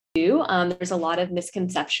do. There's a lot of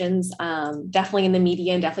misconceptions, definitely in the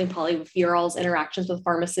media and definitely probably with your all's interactions with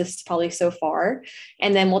pharmacists probably so far.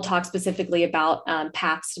 And then we'll talk specifically about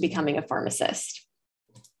paths to becoming a pharmacist.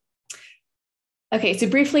 Okay, so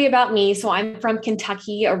briefly about me. So I'm from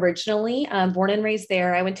Kentucky originally, born and raised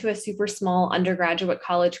there. I went to a super small undergraduate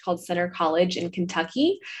college called Center College in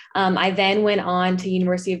Kentucky. I then went on to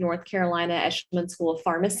University of North Carolina Eshelman School of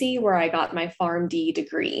Pharmacy, where I got my PharmD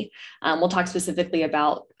degree. We'll talk specifically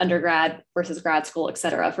about undergrad versus grad school, et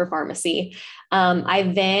cetera, for pharmacy.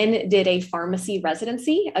 I then did a pharmacy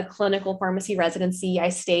residency, a clinical pharmacy residency. I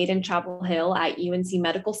stayed in Chapel Hill at UNC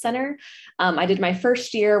Medical Center. I did my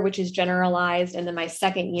first year, which is generalized, and then my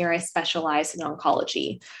second year, I specialized in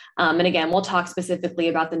oncology. And again, we'll talk specifically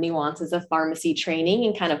about the nuances of pharmacy training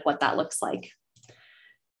and kind of what that looks like.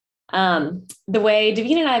 The way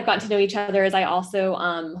Davina and I have gotten to know each other is I also,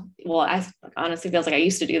 I honestly feels like I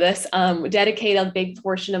used to do this, dedicate a big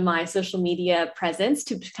portion of my social media presence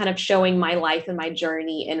to kind of showing my life and my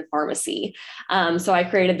journey in pharmacy. So I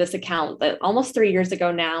created this account that almost 3 years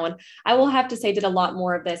ago now, and I will have to say did a lot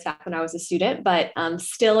more of this back when I was a student, but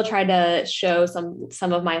still try to show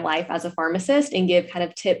some of my life as a pharmacist and give kind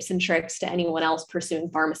of tips and tricks to anyone else pursuing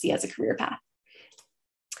pharmacy as a career path.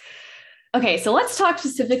 Okay, so let's talk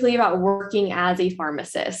specifically about working as a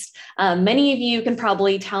pharmacist. Many of you can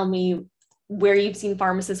probably tell me where you've seen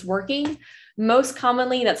pharmacists working. Most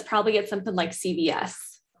commonly, that's probably at something like CVS.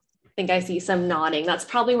 I think I see some nodding. That's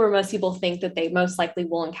probably where most people think that they most likely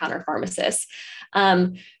will encounter pharmacists.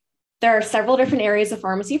 There are several different areas of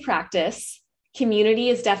pharmacy practice. Community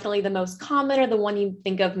is definitely the most common or the one you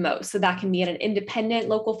think of most. So that can be at an independent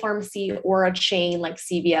local pharmacy or a chain like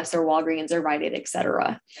CVS or Walgreens or Rite Aid, et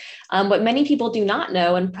cetera. What many people do not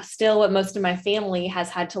know, and still what most of my family has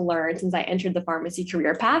had to learn since I entered the pharmacy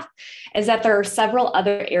career path, is that there are several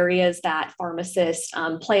other areas that pharmacists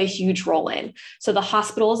play a huge role in. So the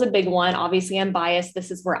hospital is a big one. Obviously, I'm biased. This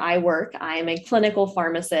is where I work. I am a clinical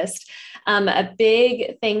pharmacist. A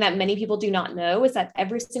big thing that many people do not know is that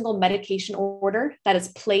every single medication order that is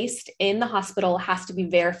placed in the hospital has to be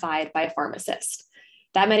verified by a pharmacist.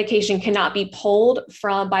 That medication cannot be pulled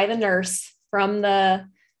by the nurse from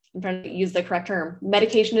I'm trying to use the correct term,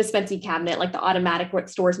 medication dispensing cabinet, like the automatic what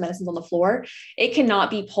stores medicines on the floor. It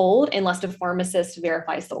cannot be pulled unless the pharmacist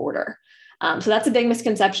verifies the order. So that's a big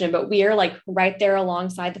misconception, but we are like right there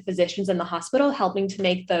alongside the physicians in the hospital, helping to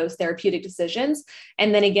make those therapeutic decisions.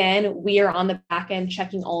 And then again, we are on the back end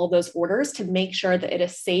checking all of those orders to make sure that it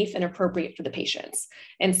is safe and appropriate for the patients.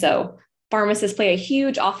 And so pharmacists play a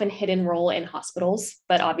huge, often hidden role in hospitals,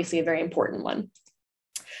 but obviously a very important one.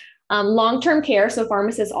 Long-term care, so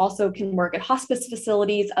pharmacists also can work at hospice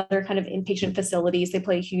facilities, other kind of inpatient facilities. They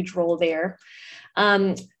play a huge role there.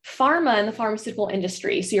 Pharma and the pharmaceutical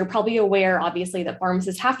industry. So you're probably aware, obviously, that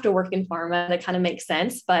pharmacists have to work in pharma. That kind of makes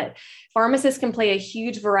sense, but pharmacists can play a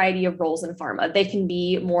huge variety of roles in pharma. They can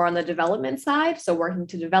be more on the development side, so working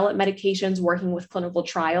to develop medications, working with clinical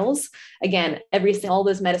trials. Again, all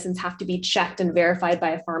those medicines have to be checked and verified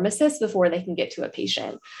by a pharmacist before they can get to a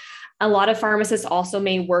patient. A lot of pharmacists also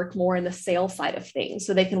may work more in the sales side of things.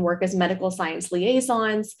 So they can work as medical science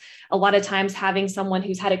liaisons. A lot of times having someone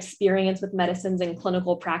who's had experience with medicines in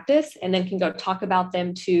clinical practice and then can go talk about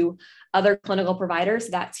them to other clinical providers,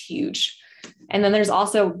 that's huge. And then there's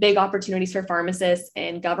also big opportunities for pharmacists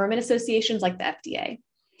in government associations like the FDA.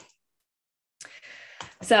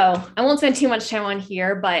 So I won't spend too much time on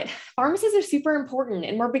here, but pharmacists are super important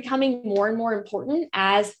and we're becoming more and more important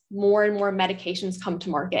as more and more medications come to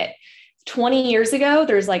market. 20 years ago,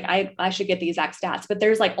 there's like, I should get the exact stats, but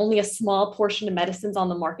there's like only a small portion of medicines on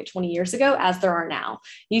the market 20 years ago as there are now.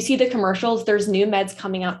 You see the commercials, there's new meds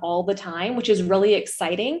coming out all the time, which is really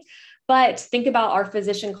exciting. But think about our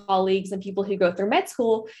physician colleagues and people who go through med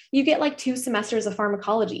school, you get like 2 semesters of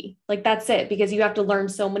pharmacology. Like that's it, because you have to learn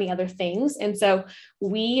so many other things. And so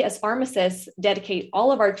we as pharmacists dedicate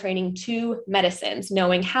all of our training to medicines,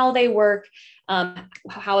 knowing how they work,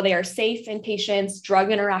 how they are safe in patients.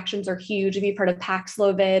 Drug interactions are huge. If you've heard of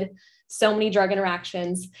Paxlovid, so many drug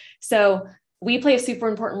interactions. So we play a super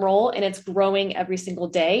important role and it's growing every single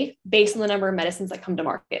day based on the number of medicines that come to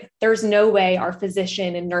market. There's no way our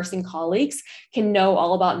physician and nursing colleagues can know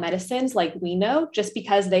all about medicines like we know, just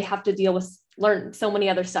because they have to learn so many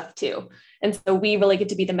other stuff too. And so we really get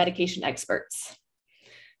to be the medication experts.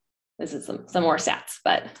 This is some more stats,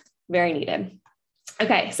 but very needed.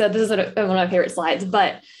 Okay, so this is one of my favorite slides,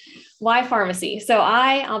 but Why pharmacy? So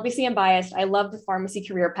I obviously am biased. I love the pharmacy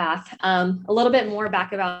career path. A little bit more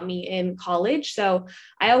back about me in college. So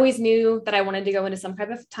I always knew that I wanted to go into some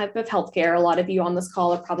type of healthcare. A lot of you on this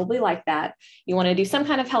call are probably like that. You want to do some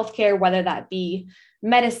kind of healthcare, whether that be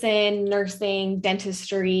medicine, nursing,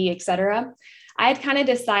 dentistry, etc. I had kind of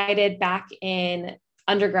decided back in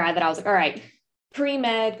undergrad that I was like, all right,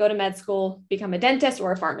 pre-med, go to med school, become a dentist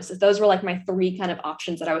or a pharmacist. Those were like my three kind of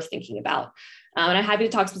options that I was thinking about. And I'm happy to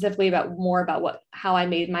talk specifically about how I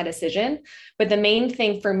made my decision. But the main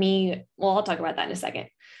thing for me, well, I'll talk about that in a second.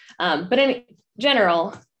 But in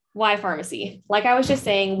general, why pharmacy? Like I was just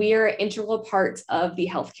saying, we are integral parts of the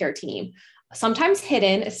healthcare team. Sometimes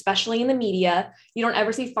hidden, especially in the media. You don't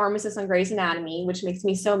ever see pharmacists on Grey's Anatomy, which makes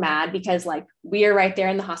me so mad because like we are right there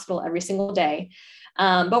in the hospital every single day.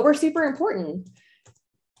 But we're super important.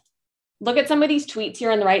 Look at some of these tweets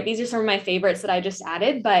here on the right. These are some of my favorites that I just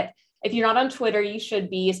added, but if you're not on Twitter, you should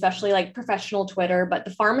be, especially like professional Twitter. But the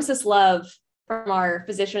pharmacist love from our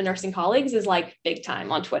physician and nursing colleagues is like big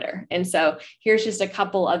time on Twitter. And so here's just a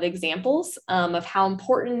couple of examples of how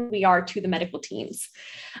important we are to the medical teams.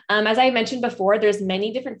 As I mentioned before, there's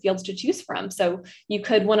many different fields to choose from. So you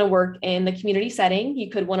could want to work in the community setting. You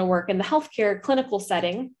could want to work in the healthcare clinical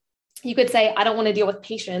setting. You could say, I don't want to deal with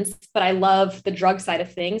patients, but I love the drug side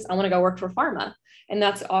of things. I want to go work for pharma. And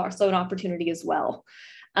that's also an opportunity as well.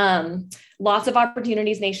 Lots of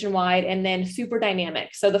opportunities nationwide and then super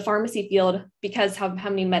dynamic. So the pharmacy field, because how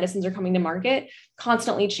many medicines are coming to market,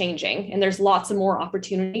 constantly changing. And there's lots of more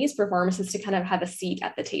opportunities for pharmacists to kind of have a seat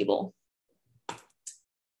at the table.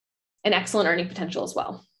 And excellent earning potential as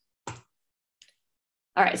well.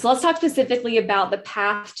 All right, so let's talk specifically about the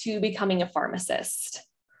path to becoming a pharmacist.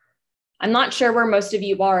 I'm not sure where most of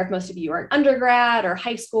you are, if most of you are in undergrad or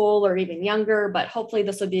high school or even younger, but hopefully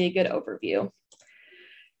this will be a good overview.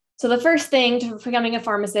 So the first thing to becoming a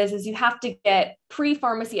pharmacist is you have to get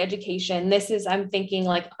pre-pharmacy education. This is, I'm thinking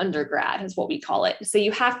like undergrad is what we call it. So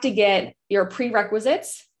you have to get your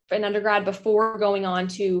prerequisites for an undergrad before going on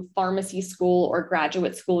to pharmacy school or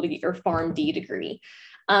graduate school to get your PharmD degree.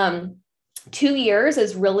 2 years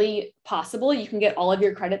is really possible. You can get all of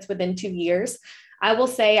your credits within 2 years. I will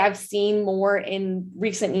say I've seen more in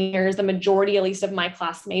recent years, the majority, at least of my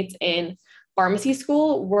classmates in pharmacy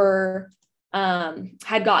school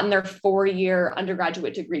had gotten their 4-year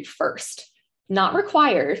undergraduate degree first. Not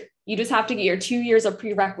required. You just have to get your 2 years of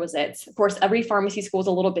prerequisites. Of course, every pharmacy school is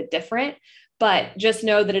a little bit different, but just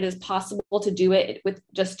know that it is possible to do it with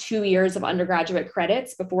just 2 years of undergraduate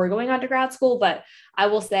credits before going on to grad school. But I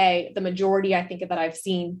will say the majority, I think that I've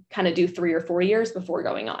seen kind of do 3 or 4 years before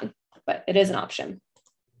going on, but it is an option.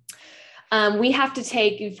 We have to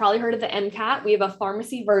take, you've probably heard of the MCAT. We have a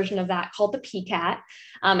pharmacy version of that called the PCAT.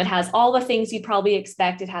 It has all the things you'd probably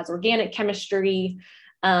expect. It has organic chemistry,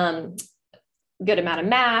 good amount of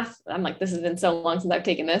math. I'm like, this has been so long since I've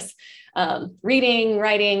taken this. Reading,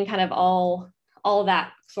 writing, kind of all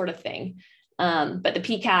that sort of thing. But the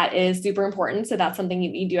PCAT is super important. So that's something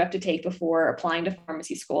you do have to take before applying to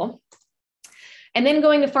pharmacy school. And then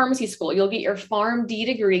going to pharmacy school, you'll get your PharmD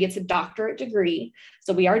degree. It's a doctorate degree.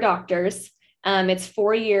 So we are doctors. It's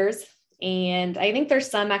 4 years. And I think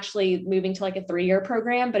there's some actually moving to like a 3-year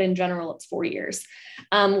program, but in general, it's 4 years.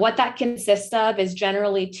 What that consists of is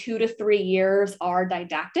generally 2 to 3 years are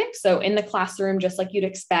didactic. So in the classroom, just like you'd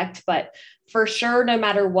expect, but for sure, no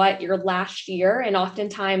matter what, your last year and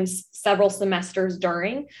oftentimes several semesters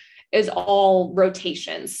during is all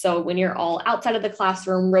rotations. So when you're all outside of the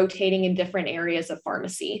classroom, rotating in different areas of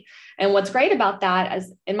pharmacy. And what's great about that,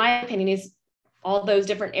 as in my opinion, is all those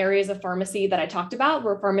different areas of pharmacy that I talked about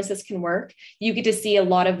where pharmacists can work, you get to see a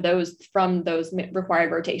lot of those from those required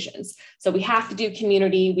rotations. So we have to do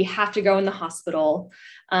community, we have to go in the hospital,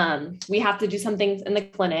 we have to do some things in the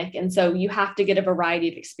clinic. And so you have to get a variety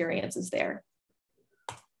of experiences there.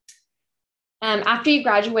 After you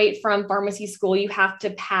graduate from pharmacy school, you have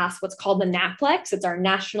to pass what's called the NAPLEX. It's our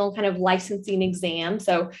national kind of licensing exam.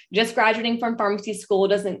 So just graduating from pharmacy school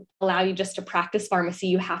doesn't allow you just to practice pharmacy.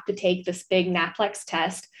 You have to take this big NAPLEX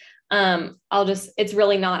test. It's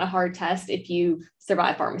really not a hard test if you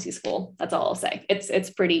survive pharmacy school. That's all I'll say.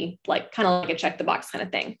 It's pretty like kind of like a check the box kind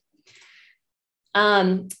of thing.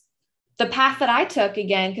 The path that I took,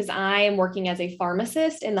 again, because I am working as a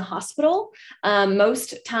pharmacist in the hospital,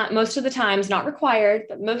 most of the times, not required,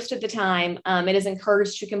 but most of the time, it is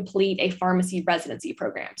encouraged to complete a pharmacy residency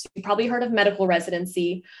program. So you've probably heard of medical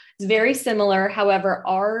residency. It's very similar. However,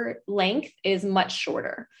 our length is much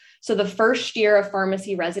shorter. So the first year of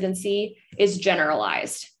pharmacy residency is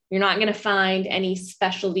generalized. You're not going to find any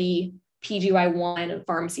specialty PGY1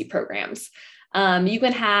 pharmacy programs. You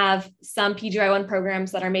can have some PGY1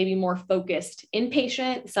 programs that are maybe more focused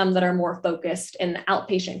inpatient, some that are more focused in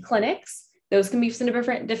outpatient clinics. Those can be some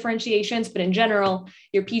different differentiations, but in general,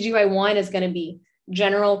 your PGY1 is going to be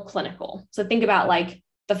general clinical. So think about like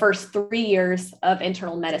the first 3 years of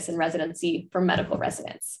internal medicine residency for medical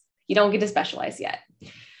residents. You don't get to specialize yet.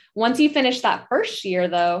 Once you finish that first year,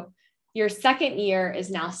 though, your second year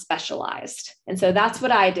is now specialized. And so that's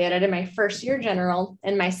what I did. I did my first year general,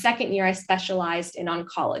 and my second year I specialized in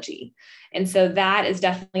oncology. And so that is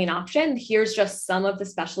definitely an option. Here's just some of the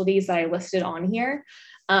specialties that I listed on here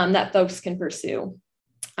that folks can pursue.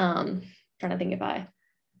 Trying to think if I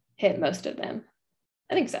hit most of them.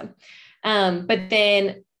 I think so. But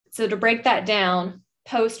then, so to break that down,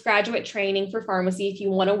 postgraduate training for pharmacy, if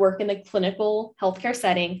you want to work in the clinical healthcare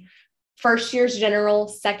setting, first year's general,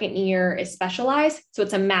 second year is specialized. So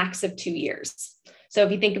it's a max of 2 years. So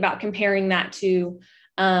if you think about comparing that to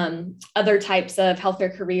other types of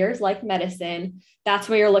healthcare careers like medicine, that's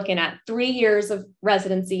where you're looking at 3 years of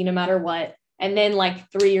residency, no matter what, and then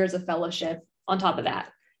like 3 years of fellowship on top of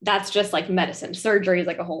that. That's just like medicine. Surgery is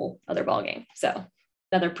like a whole other ballgame. So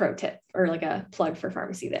another pro tip or like a plug for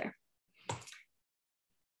pharmacy there.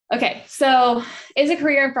 Okay, so is a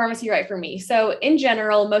career in pharmacy right for me? So in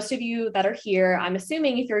general, most of you that are here, I'm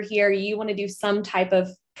assuming if you're here, you want to do some type of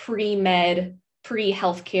pre-med,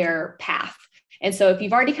 pre-healthcare path. And so if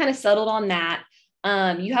you've already kind of settled on that,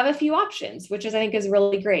 you have a few options, which is, I think, is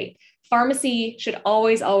really great. Pharmacy should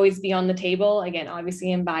always, always be on the table. Again,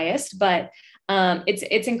 obviously I'm biased, but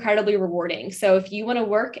it's incredibly rewarding. So if you want to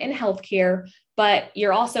work in healthcare, but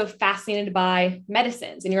you're also fascinated by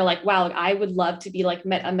medicines and you're like, wow, I would love to be like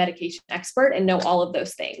a medication expert and know all of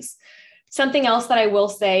those things. Something else that I will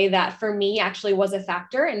say that for me actually was a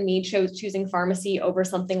factor in me choosing pharmacy over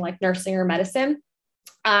something like nursing or medicine.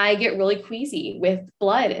 I get really queasy with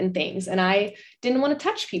blood and things, and I didn't want to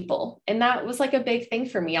touch people. And that was like a big thing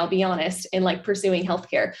for me, I'll be honest, in like pursuing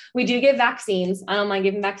healthcare. We do give vaccines. I don't mind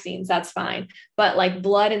giving vaccines. That's fine. But like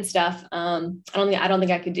blood and stuff, I don't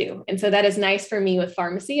think I could do. And so that is nice for me with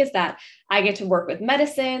pharmacy, is that I get to work with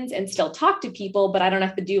medicines and still talk to people, but I don't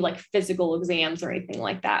have to do like physical exams or anything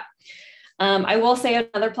like that. I will say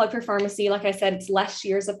another plug for pharmacy. Like I said, it's less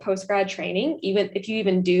years of post-grad training, even if you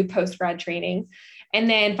even do post-grad training. And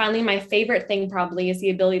then finally, my favorite thing probably is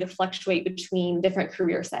the ability to fluctuate between different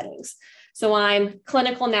career settings. So I'm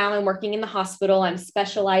clinical now, I'm working in the hospital, I'm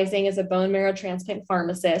specializing as a bone marrow transplant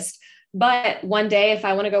pharmacist. But one day, if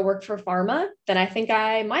I want to go work for pharma, then I think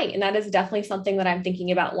I might. And that is definitely something that I'm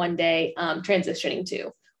thinking about one day transitioning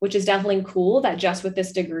to, which is definitely cool that just with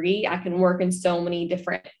this degree, I can work in so many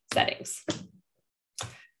different settings.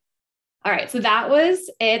 All right, so that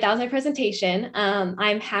was it. That was my presentation.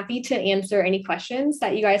 I'm happy to answer any questions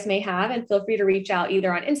that you guys may have, and feel free to reach out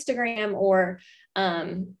either on Instagram or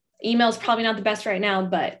email is probably not the best right now,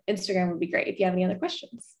 but Instagram would be great if you have any other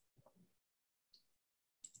questions.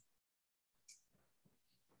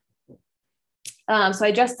 So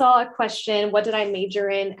I just saw a question, what did I major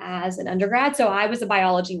in as an undergrad? So I was a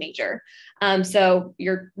biology major. So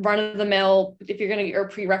your run-of-the-mill, if you're going to get your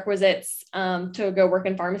prerequisites to go work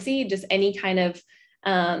in pharmacy, just any kind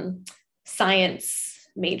of science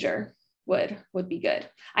major would be good.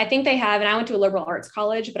 I think they have, and I went to a liberal arts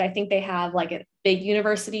college, but I think they have like at big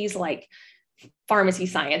universities like pharmacy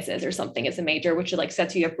sciences or something as a major, which like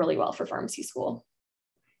sets you up really well for pharmacy school.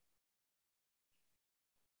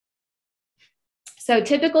 So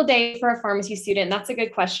typical day for a pharmacy student, that's a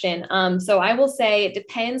good question. So I will say it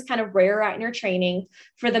depends kind of where you're at in your training.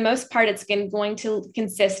 For the most part, it's going to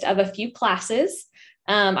consist of a few classes.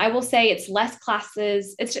 I will say it's less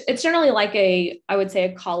classes. It's generally like I would say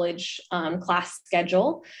a college class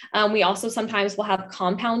schedule. We also sometimes will have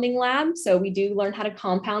compounding labs. So we do learn how to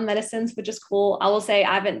compound medicines, which is cool. I will say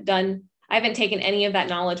I haven't taken any of that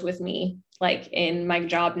knowledge with me like in my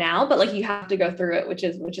job now, but like you have to go through it, which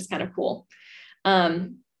is kind of cool.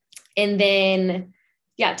 And then,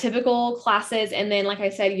 yeah, typical classes. And then, like I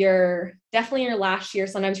said, you're definitely your last year,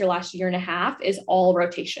 sometimes your last year and a half is all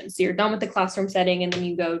rotation. So you're done with the classroom setting and then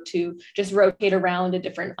you go to just rotate around to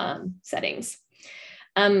different settings.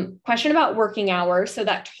 Question about working hours. So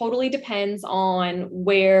that totally depends on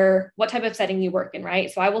what type of setting you work in, right?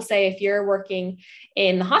 So I will say if you're working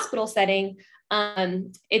in the hospital setting,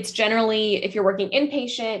 it's generally, if you're working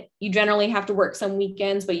inpatient, you generally have to work some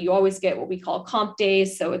weekends, but you always get what we call comp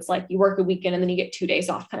days. So it's like you work a weekend and then you get 2 days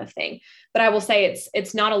off kind of thing. But I will say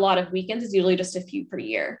it's not a lot of weekends. It's usually just a few per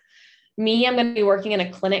year. Me, I'm going to be working in a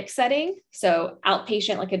clinic setting. So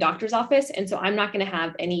outpatient, like a doctor's office. And so I'm not going to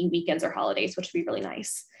have any weekends or holidays, which would be really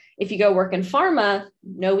nice. If you go work in pharma,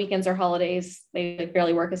 no weekends or holidays. They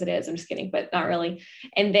barely work as it is. I'm just kidding, but not really.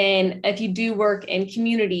 And then if you do work in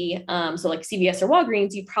community, so like CVS or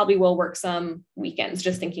Walgreens, you probably will work some weekends,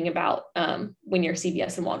 just thinking about when your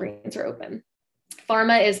CVS and Walgreens are open.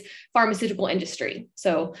 Pharma is pharmaceutical industry.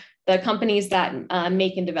 So the companies that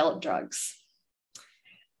make and develop drugs.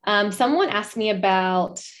 Someone asked me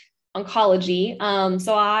about oncology.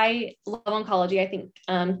 So I love oncology. I think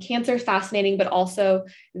cancer is fascinating, but also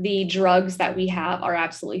the drugs that we have are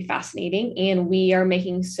absolutely fascinating. And we are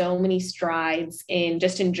making so many strides in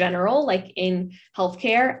just in general, like in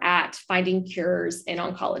healthcare, at finding cures in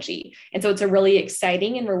oncology. And so it's a really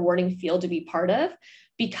exciting and rewarding field to be part of.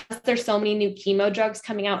 Because there's so many new chemo drugs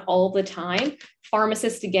coming out all the time,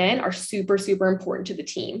 pharmacists, again, are super, super important to the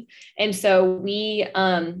team. And so we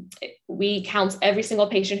counsel every single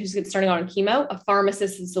patient who's starting on chemo. A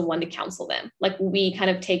pharmacist is the one to counsel them. Like, we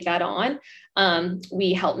kind of take that on.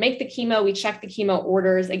 We help make the chemo. We check the chemo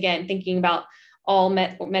orders. Again, thinking about all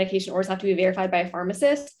medication orders have to be verified by a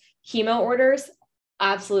pharmacist. Chemo orders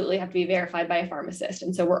absolutely have to be verified by a pharmacist.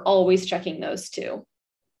 And so we're always checking those too.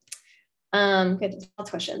 Good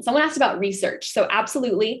question. Someone asked about research. So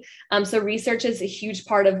absolutely. So research is a huge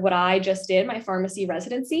part of what I just did, my pharmacy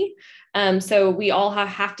residency. So we all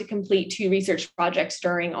have to complete 2 research projects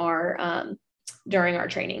during our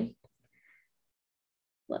training.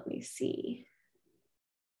 Let me see.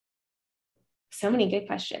 So many good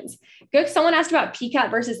questions. Good. Someone asked about PCAT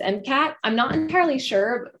versus MCAT. I'm not entirely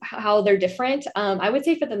sure how they're different. I would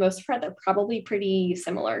say for the most part, they're probably pretty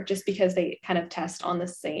similar, just because they kind of test on the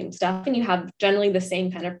same stuff and you have generally the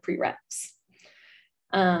same kind of prereqs.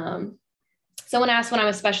 Someone asked, when I'm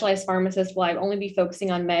a specialized pharmacist, will I only be focusing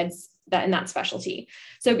on meds in that specialty?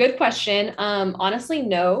 So good question. Honestly,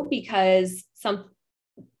 no, because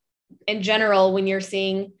in general, when you're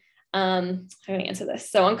seeing I'm going to answer this.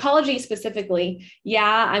 So oncology specifically,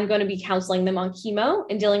 yeah, I'm going to be counseling them on chemo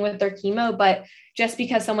and dealing with their chemo, but just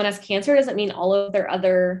because someone has cancer doesn't mean all of their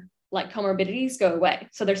other like comorbidities go away.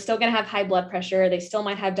 So they're still going to have high blood pressure. They still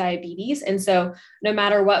might have diabetes. And so no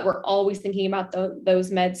matter what, we're always thinking about those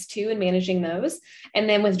meds too and managing those. And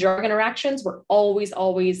then with drug interactions, we're always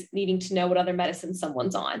needing to know what other medicines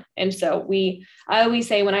someone's on. And so I always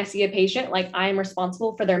say, when I see a patient, like, I am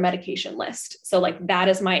responsible for their medication list. So like, that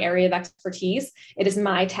is my area of expertise. It is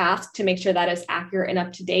my task to make sure that is accurate and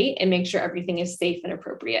up to date and make sure everything is safe and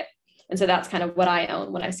appropriate. And so that's kind of what I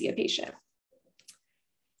own when I see a patient.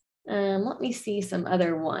 Let me see some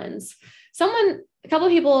other ones. A couple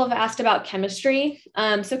of people have asked about chemistry.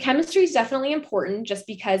 So chemistry is definitely important, just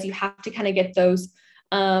because you have to kind of get those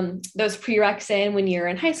prereqs in when you're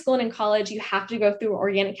in high school and in college. You have to go through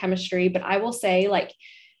organic chemistry. But I will say, like,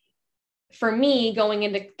 for me, going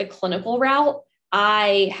into the clinical route,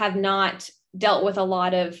 I have not dealt with a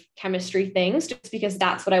lot of chemistry things, just because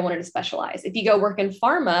that's what I wanted to specialize. If you go work in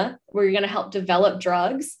pharma, where you're going to help develop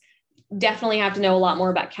drugs, definitely have to know a lot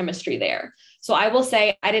more about chemistry there. So I will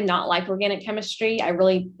say, I did not like organic chemistry. I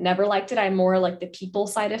really never liked it. I'm more like the people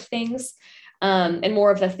side of things, and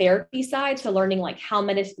more of the therapy side. So learning like how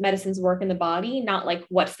medicines work in the body, not like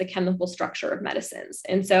what's the chemical structure of medicines.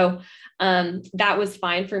 And so that was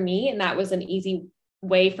fine for me. And that was an easy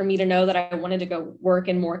way for me to know that I wanted to go work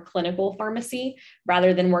in more clinical pharmacy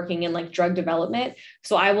rather than working in like drug development.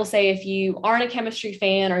 So I will say, if you aren't a chemistry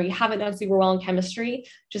fan or you haven't done super well in chemistry,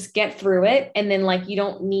 just get through it. And then, like, you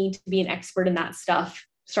don't need to be an expert in that stuff,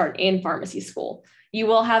 start in pharmacy school. You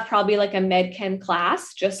will have probably like a med chem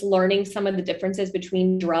class, just learning some of the differences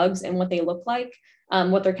between drugs and what they look like,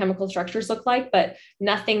 what their chemical structures look like, but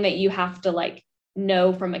nothing that you have to like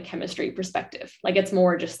know from a chemistry perspective. Like, it's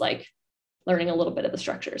more just like learning a little bit of the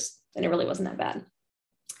structures, and it really wasn't that bad.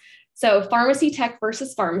 So pharmacy tech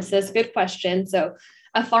versus pharmacist, good question. So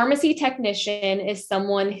a pharmacy technician is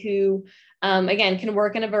someone who, again, can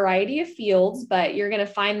work in a variety of fields, but you're going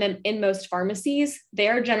to find them in most pharmacies.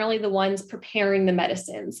 They're generally the ones preparing the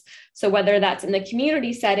medicines. So whether that's in the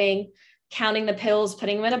community setting, counting the pills,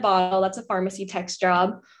 putting them in a bottle, that's a pharmacy tech's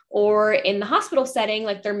job. Or in the hospital setting,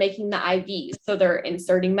 like, they're making the IVs. So they're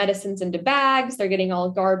inserting medicines into bags, they're getting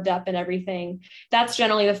all garbed up and everything. That's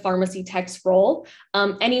generally the pharmacy tech's role.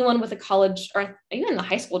 Anyone with a college or even a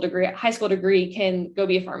high school degree can go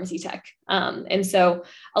be a pharmacy tech. And so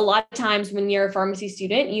a lot of times when you're a pharmacy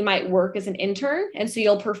student, you might work as an intern. And so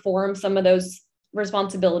you'll perform some of those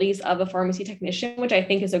responsibilities of a pharmacy technician, which I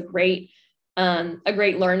think is a great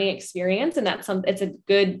learning experience. And it's a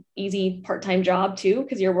good, easy part-time job too,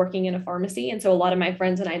 because you're working in a pharmacy. And so a lot of my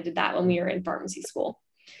friends and I did that when we were in pharmacy school.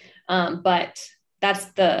 But that's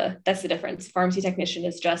the difference. Pharmacy technician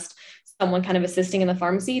is just someone kind of assisting in the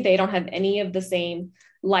pharmacy. They don't have any of the same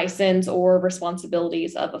license or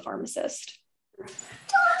responsibilities of a pharmacist?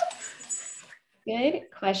 Good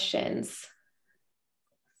questions.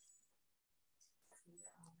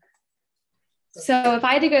 So if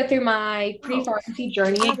I had to go through my pre-pharmacy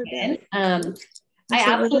journey again, I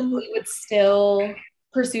absolutely would still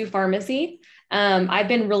pursue pharmacy. I've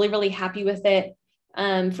been really, really happy with it.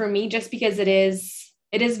 For me, just because it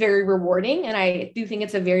is very rewarding. And I do think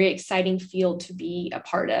it's a very exciting field to be a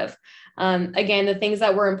part of. Again, the things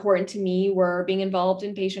that were important to me were being involved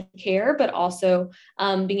in patient care, but also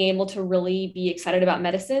being able to really be excited about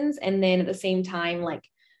medicines. And then at the same time, like,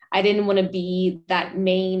 I didn't want to be that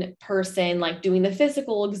main person, like doing the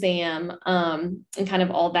physical exam and kind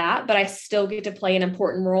of all that, but I still get to play an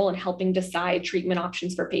important role in helping decide treatment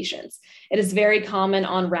options for patients. It is very common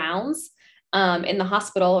on rounds in the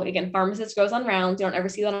hospital. Again, pharmacist goes on rounds. You don't ever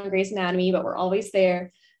see that on Grey's Anatomy, but we're always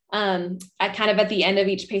there. At kind of at the end of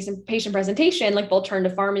each patient presentation, like they'll turn to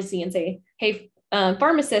pharmacy and say, hey,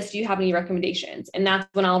 pharmacist, do you have any recommendations? And that's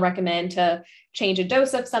when I'll recommend to change a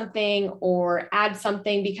dose of something or add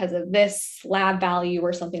something because of this lab value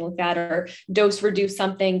or something like that, or dose reduce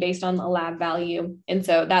something based on the lab value. And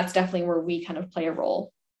so that's definitely where we kind of play a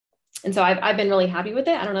role. And so I've been really happy with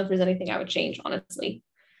it. I don't know if there's anything I would change, honestly.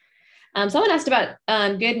 Someone asked about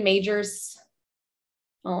good majors.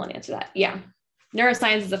 I'll answer that. Yeah.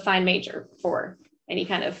 Neuroscience is a fine major for any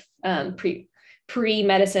kind of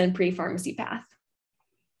pre-medicine, pre-pharmacy path.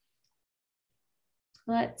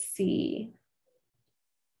 Let's see.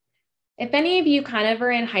 If any of you kind of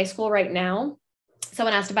are in high school right now,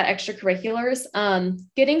 someone asked about extracurriculars,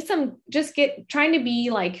 trying to be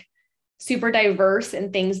like super diverse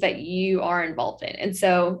in things that you are involved in. And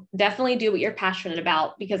so definitely do what you're passionate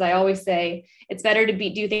about, because I always say it's better to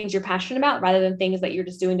do things you're passionate about rather than things that you're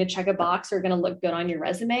just doing to check a box or going to look good on your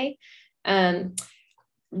resume.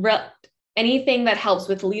 Anything that helps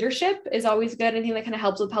with leadership is always good. Anything that kind of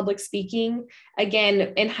helps with public speaking.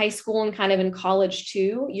 Again, in high school and kind of in college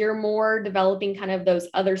too, you're more developing kind of those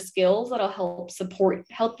other skills that'll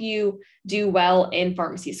help you do well in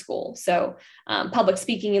pharmacy school. So public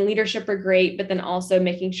speaking and leadership are great, but then also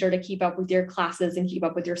making sure to keep up with your classes and keep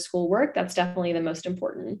up with your schoolwork. That's definitely the most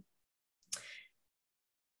important.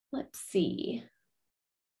 Let's see.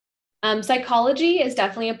 Psychology is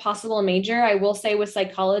definitely a possible major. I will say with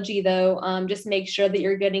psychology though, just make sure that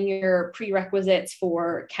you're getting your prerequisites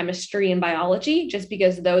for chemistry and biology, just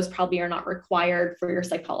because those probably are not required for your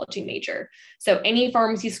psychology major. So any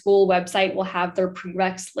pharmacy school website will have their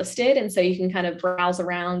prereqs listed. And so you can kind of browse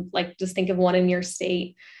around, like just think of one in your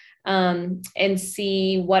state and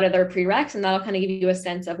see what are their prereqs. And that'll kind of give you a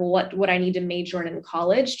sense of what I need to major in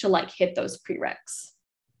college to like hit those prereqs.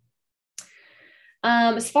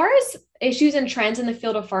 As far as issues and trends in the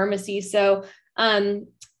field of pharmacy, so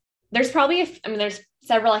there's probably, there's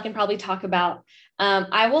several I can probably talk about.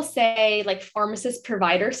 I will say like pharmacist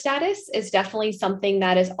provider status is definitely something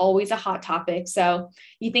that is always a hot topic. So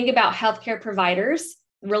you think about healthcare providers,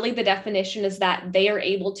 really the definition is that they are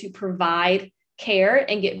able to provide care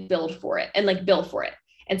and get billed for it and like bill for it.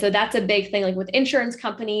 And so that's a big thing, like with insurance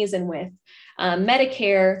companies and with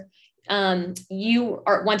Medicare. You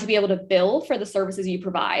want to be able to bill for the services you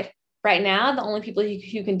provide. Right now, the only people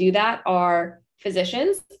who can do that are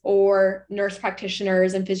physicians or nurse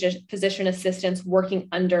practitioners and physician assistants working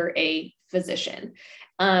under a physician.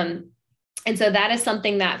 And so that is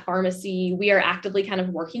something that pharmacy, we are actively kind of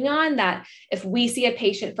working on, that if we see a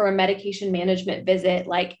patient for a medication management visit,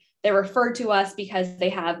 like they're referred to us because they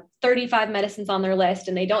have 35 medicines on their list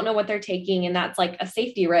and they don't know what they're taking, and that's like a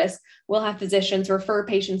safety risk, we'll have physicians refer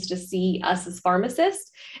patients to see us as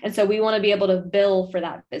pharmacists. And so we want to be able to bill for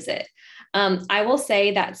that visit. I will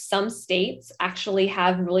say that some states actually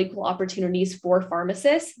have really cool opportunities for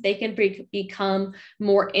pharmacists. They can become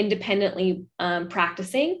more independently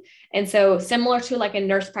practicing. And so similar to like a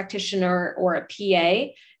nurse practitioner or a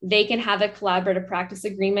PA, they can have a collaborative practice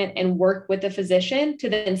agreement and work with a physician to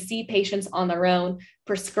then see patients on their own,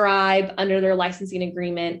 prescribe under their licensing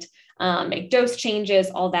agreement, make dose changes,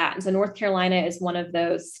 all that. And so North Carolina is one of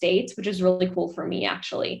those states, which is really cool for me,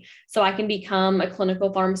 actually. So I can become a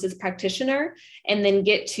clinical pharmacist practitioner and then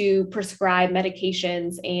get to prescribe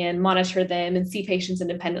medications and monitor them and see patients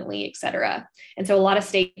independently, et cetera. And so a lot of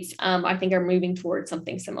states, I think, are moving towards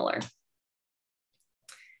something similar.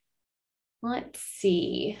 Let's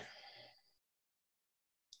see.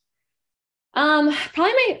 Probably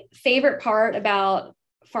my favorite part about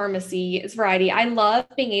pharmacy is variety. I love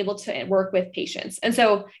being able to work with patients. And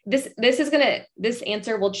so this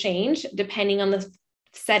answer will change depending on the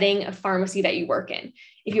setting of pharmacy that you work in.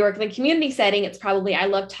 If you work in the community setting, it's probably, I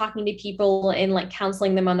love talking to people and like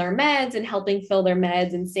counseling them on their meds and helping fill their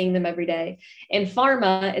meds and seeing them every day. In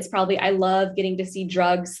pharma, it's probably, I love getting to see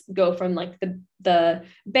drugs go from like the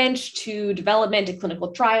bench to development to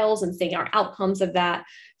clinical trials and seeing our outcomes of that.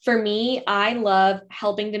 For me, I love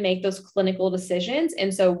helping to make those clinical decisions.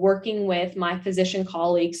 And so working with my physician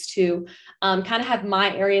colleagues to kind of have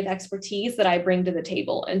my area of expertise that I bring to the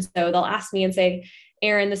table. And so they'll ask me and say,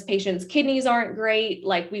 Erin, this patient's kidneys aren't great.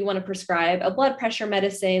 Like, we want to prescribe a blood pressure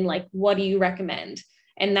medicine. Like, what do you recommend?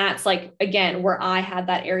 And that's like, again, where I have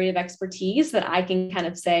that area of expertise that I can kind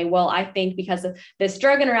of say, well, I think because of this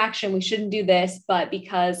drug interaction, we shouldn't do this, but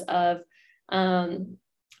because of, I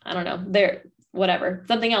don't know, whatever,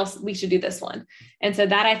 something else, we should do this one. And so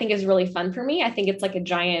that I think is really fun for me. I think it's like a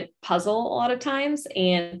giant puzzle a lot of times.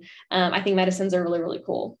 And I think medicines are really, really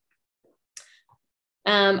cool.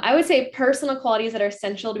 I would say personal qualities that are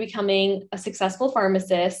essential to becoming a successful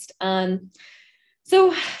pharmacist.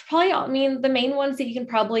 So probably, I mean, the main ones that you can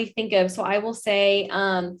probably think of. So I will say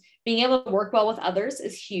being able to work well with others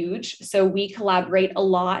is huge. So we collaborate a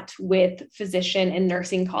lot with physician and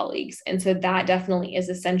nursing colleagues. And so that definitely is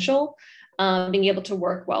essential, being able to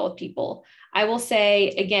work well with people. I will say,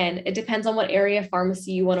 again, it depends on what area of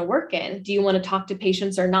pharmacy you want to work in. Do you want to talk to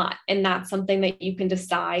patients or not? And that's something that you can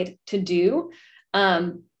decide to do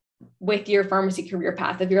with your pharmacy career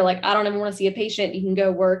path. If you're like, I don't even want to see a patient, you can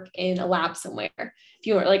go work in a lab somewhere. If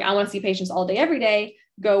you are like, I want to see patients all day, every day,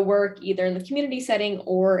 go work either in the community setting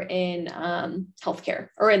or in healthcare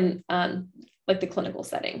or in like the clinical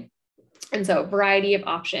setting. And so variety of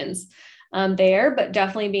options there, but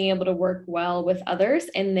definitely being able to work well with others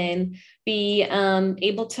and then be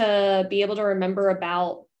able to remember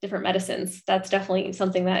about different medicines. That's definitely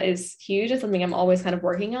something that is huge. It's something I'm always kind of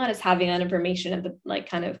working on, is having that information at the, like,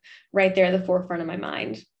 kind of right there at the forefront of my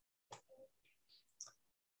mind.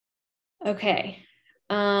 Okay.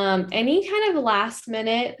 Any kind of last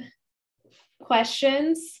minute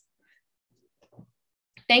questions?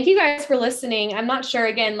 Thank you guys for listening. I'm not sure,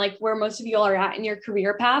 again, like where most of you all are at in your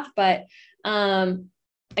career path, but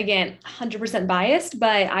again, 100% biased,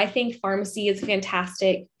 but I think pharmacy is a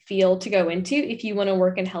fantastic field to go into if you want to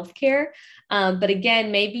work in healthcare. But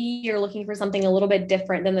again, maybe you're looking for something a little bit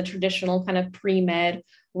different than the traditional kind of pre-med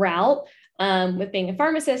route. With being a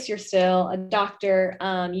pharmacist, you're still a doctor.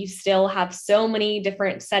 You still have so many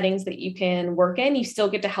different settings that you can work in. You still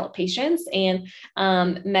get to help patients, and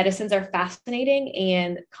medicines are fascinating,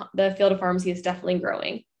 and the field of pharmacy is definitely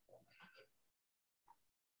growing.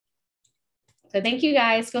 So thank you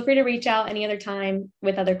guys. Feel free to reach out any other time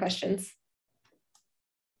with other questions.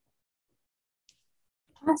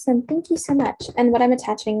 Awesome. Thank you so much. And what I'm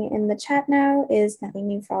attaching in the chat now is nothing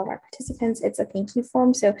new for all of our participants. It's a thank you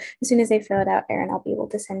form. So as soon as they fill it out, Erin, I'll be able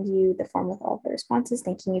to send you the form with all of the responses,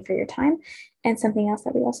 thanking you for your time. And something else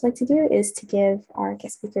that we also like to do is to give our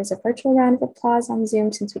guest speakers a virtual round of applause on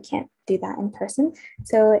Zoom, since we can't do that in person.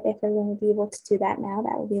 So if everyone would be able to do that now,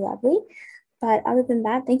 that would be lovely. But other than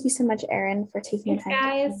that, thank you so much, Erin, for taking the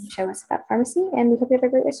time to show us about pharmacy. And we hope you have a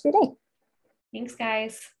great rest of your day. Thanks,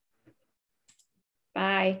 guys.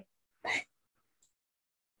 Bye. Bye.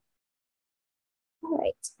 All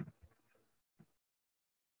right.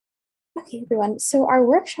 Okay, everyone. So our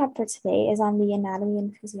workshop for today is on the anatomy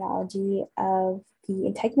and physiology of the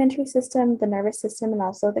integumentary system, the nervous system, and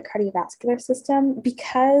also the cardiovascular system.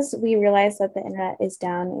 Because we realize that the internet is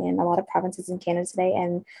down in a lot of provinces in Canada today,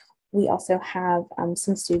 and we also have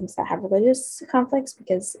some students that have religious conflicts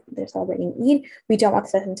because they're celebrating Eid. We don't want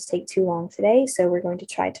the session to take too long today, so we're going to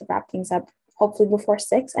try to wrap things up hopefully before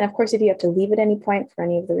 6. And of course, if you have to leave at any point for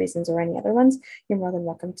any of the reasons or any other ones, you're more than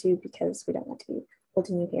welcome to, because we don't want to be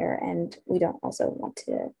holding you here, and we don't also want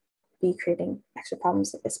to be creating extra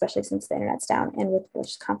problems, especially since the internet's down and with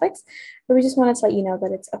religious conflicts. But we just wanted to let you know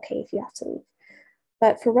that it's okay if you have to leave.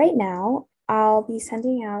 But for right now, I'll be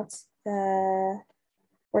sending out the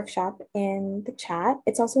workshop in the chat.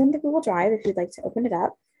 It's also in the Google Drive if you'd like to open it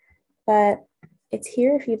up, but it's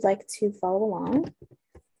here if you'd like to follow along.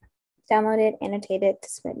 Download it, annotate it to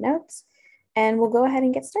submit notes, and we'll go ahead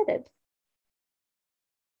and get started.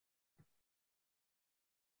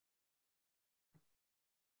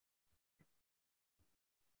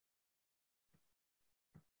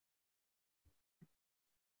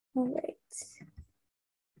 All right.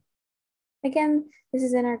 Again, this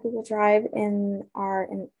is in our Google Drive in our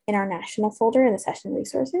national folder in the session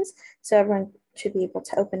resources. So everyone should be able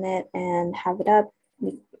to open it and have it up.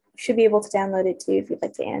 You should be able to download it too if you'd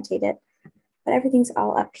like to annotate it. But everything's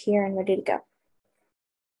all up here and ready to go.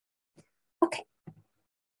 Okay.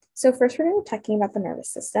 So first we're going to be talking about the nervous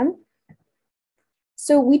system.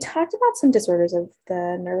 So we talked about some disorders of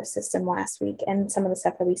the nervous system last week, and some of the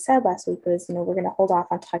stuff that we said last week was, we're going to hold off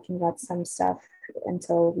on talking about some stuff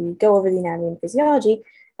until we go over the anatomy and physiology,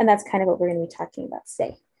 and that's kind of what we're going to be talking about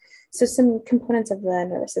today. So some components of the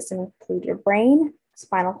nervous system include your brain,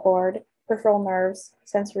 spinal cord, peripheral nerves,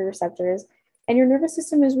 sensory receptors, and your nervous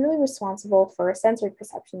system is really responsible for sensory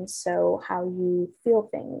perception, so how you feel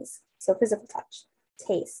things, so physical touch,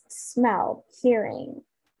 taste, smell, hearing,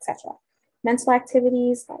 etc. Mental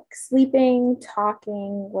activities like sleeping,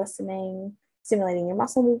 talking, listening, stimulating your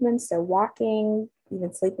muscle movements, so walking,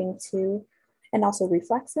 even sleeping too, and also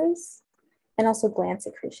reflexes, and also gland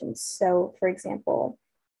secretions. So, for example,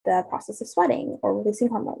 the process of sweating or releasing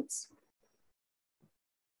hormones.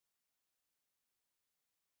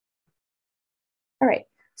 All right,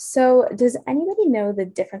 so does anybody know the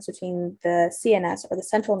difference between the CNS or the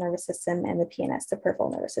central nervous system and the PNS, the peripheral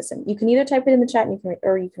nervous system? You can either type it in the chat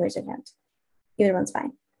or you can raise your hand. Either one's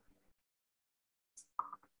fine.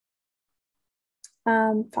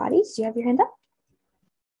 Fadi, do you have your hand up?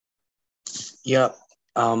 Yep.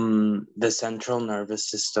 The central nervous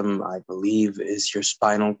system, I believe, is your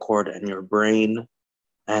spinal cord and your brain.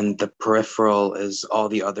 And the peripheral is all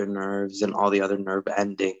the other nerves and all the other nerve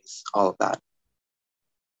endings, all of that.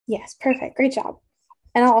 Yes, perfect. Great job.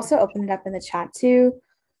 And I'll also open it up in the chat too.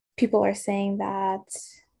 People are saying that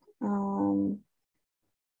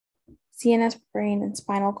CNS, brain and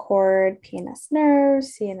spinal cord, PNS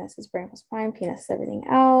nerves, CNS is brain plus spine, PNS is everything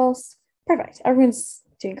else. Perfect. Everyone's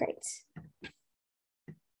doing great.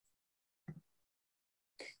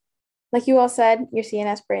 Like you all said, your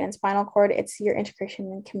CNS, brain, and spinal cord, it's your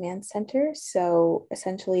integration and command center. So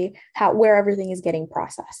essentially where everything is getting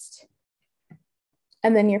processed.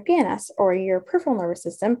 And then your PNS, or your peripheral nervous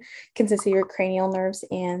system, consists of your cranial nerves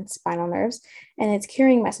and spinal nerves, and it's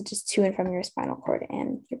carrying messages to and from your spinal cord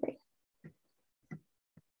and your brain.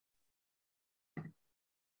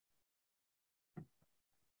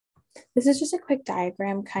 This is just a quick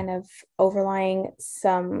diagram kind of overlying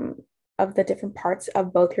some of the different parts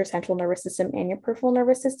of both your central nervous system and your peripheral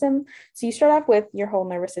nervous system. So you start off with your whole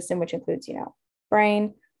nervous system, which includes,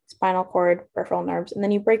 brain, spinal cord, peripheral nerves, and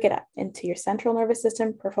then you break it up into your central nervous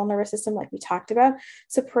system, peripheral nervous system, like we talked about.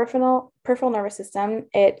 So peripheral nervous system,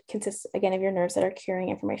 it consists, again, of your nerves that are carrying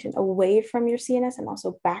information away from your CNS and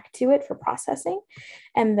also back to it for processing.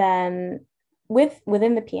 And then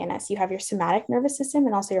within the PNS, you have your somatic nervous system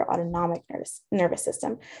and also your autonomic nervous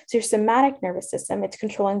system. So your somatic nervous system, it's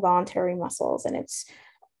controlling voluntary muscles and it's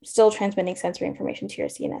still transmitting sensory information to your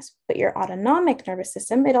CNS. But your autonomic nervous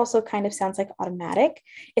system, it also kind of sounds like automatic.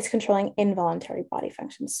 It's controlling involuntary body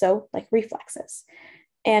functions, so like reflexes.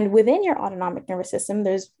 And within your autonomic nervous system,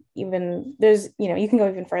 you can go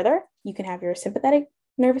even further. You can have your sympathetic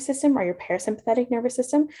nervous system or your parasympathetic nervous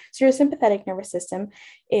system. So your sympathetic nervous system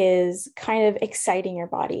is kind of exciting your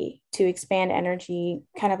body to expand energy,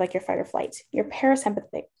 kind of like your fight or flight. Your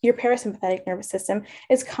parasympathetic nervous system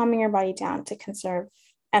is calming your body down to conserve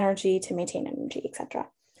energy, to maintain energy, etc.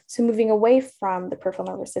 So moving away from the peripheral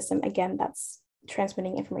nervous system, again, that's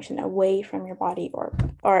transmitting information away from your body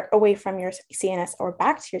or away from your CNS or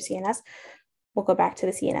back to your CNS. We'll go back to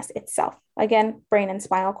the CNS itself. Again, brain and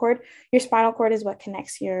spinal cord. Your spinal cord is what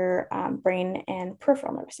connects your brain and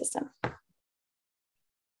peripheral nervous system.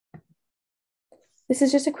 This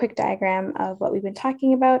is just a quick diagram of what we've been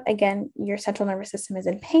talking about. Again, your central nervous system is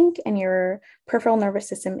in pink and your peripheral nervous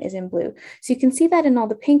system is in blue. So you can see that in all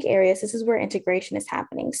the pink areas, this is where integration is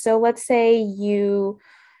happening. So let's say you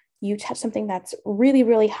touch something that's really,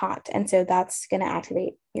 really hot. And so that's going to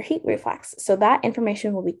activate your heat reflex. So that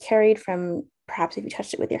information will be carried from, perhaps if you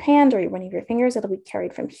touched it with your hand or one of your fingers, it'll be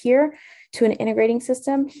carried from here to an integrating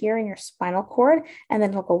system here in your spinal cord, and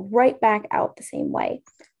then it'll go right back out the same way.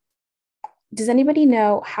 Does anybody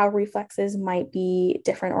know how reflexes might be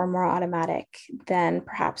different or more automatic than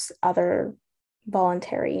perhaps other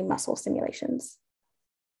voluntary muscle stimulations?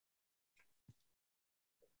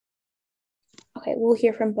 Okay, we'll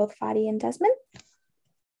hear from both Fadi and Desmond.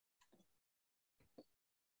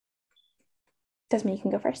 Desmond, you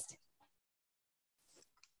can go first.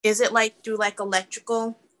 Is it like through like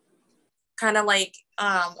electrical, kind of like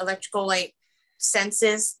electrical like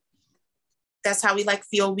senses? That's how we like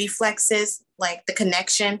feel reflexes, like the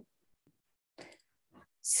connection.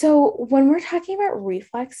 So when we're talking about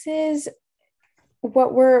reflexes,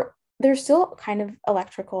 there's still kind of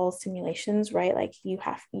electrical stimulations, right? Like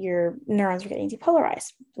your neurons are getting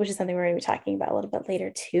depolarized, which is something we're going to be talking about a little bit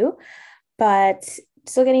later too, but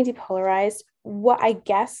still getting depolarized. What I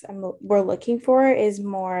guess we're looking for is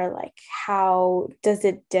more like, how does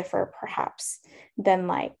it differ perhaps than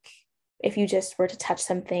like if you just were to touch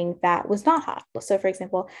something that was not hot. So for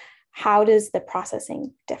example, how does the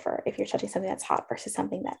processing differ if you're touching something that's hot versus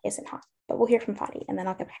something that isn't hot? But we'll hear from Fadi and then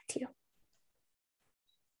I'll get back to you.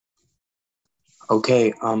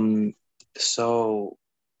 Okay, so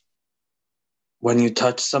when you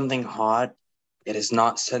touch something hot, it is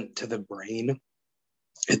not sent to the brain.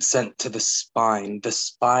 It's sent to the spine. The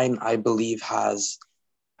spine, I believe, has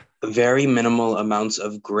very minimal amounts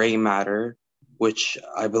of gray matter, which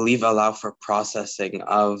I believe allow for processing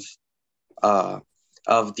of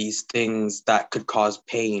these things that could cause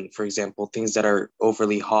pain. For example, things that are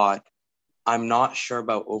overly hot. I'm not sure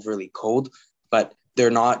about overly cold, but they're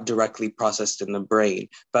not directly processed in the brain.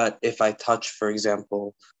 But if I touch, for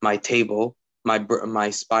example, my table, my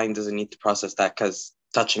spine doesn't need to process that, because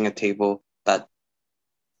touching a table that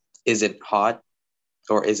isn't hot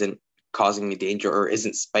or isn't causing me danger or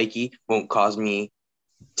isn't spiky won't cause me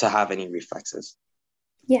to have any reflexes.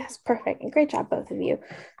 Yes, perfect. And great job, both of you.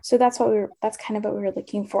 So that's kind of what we were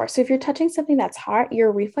looking for. So if you're touching something that's hot,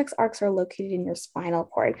 your reflex arcs are located in your spinal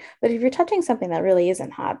cord. But if you're touching something that really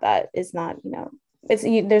isn't hot, that is not,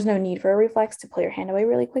 there's no need for a reflex to pull your hand away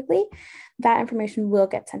really quickly. That information will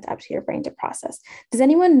get sent up to your brain to process. Does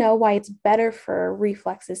anyone know why it's better for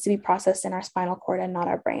reflexes to be processed in our spinal cord and not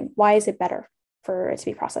our brain? Why is it better for it to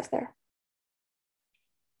be processed there?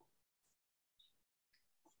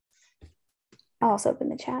 I'll also open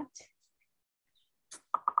the chat.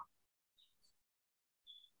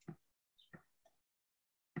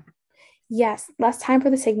 Yes, less time for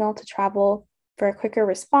the signal to travel for a quicker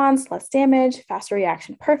response, less damage, faster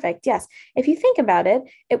reaction. Perfect. Yes. If you think about it,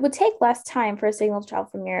 it would take less time for a signal to travel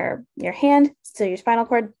from your hand to your spinal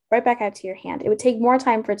cord, right back out to your hand. It would take more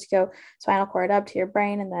time for it to go spinal cord up to your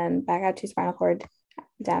brain and then back out to spinal cord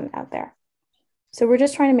down out there. So we're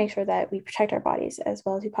just trying to make sure that we protect our bodies as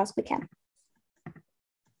well as we possibly can.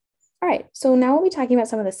 All right, so now we'll be talking about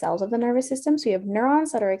some of the cells of the nervous system. So we have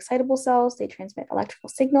neurons that are excitable cells. They transmit electrical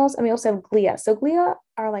signals. And we also have glia. So glia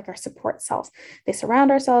are like our support cells. They surround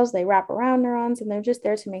our cells, they wrap around neurons, and they're just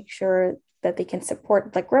there to make sure that they can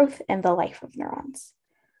support the growth and the life of neurons.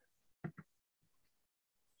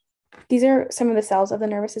 These are some of the cells of the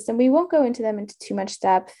nervous system. We won't go into them into too much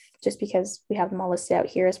depth just because we have them all listed out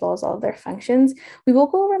here as well as all of their functions. We will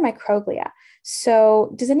go over microglia.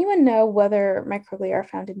 So does anyone know whether microglia are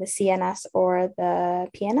found in the CNS or the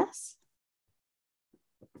PNS?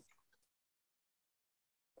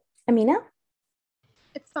 Amina?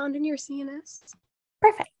 It's found in your CNS.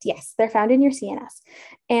 Perfect. Yes, they're found in your CNS.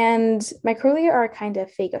 And microglia are a kind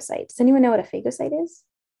of phagocyte. Does anyone know what a phagocyte is?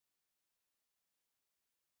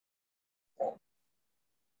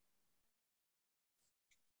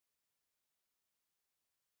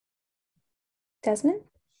 Desmond?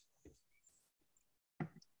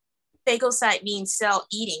 Phagocyte means cell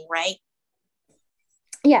eating, right?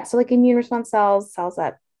 Yeah, so like immune response cells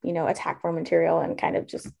that, attack foreign material and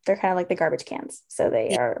they're kind of like the garbage cans. So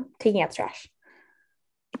they are taking out the trash.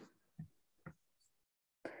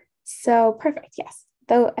 So perfect, yes.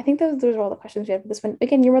 Though I think those are all the questions we have for this one.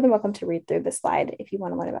 Again, you're more than welcome to read through this slide if you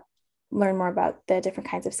want to learn more about the different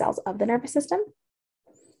kinds of cells of the nervous system.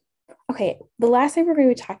 Okay, the last thing we're going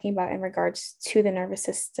to be talking about in regards to the nervous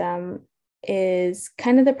system is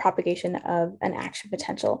kind of the propagation of an action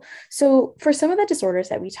potential. So for some of the disorders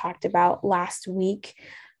that we talked about last week,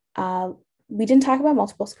 we didn't talk about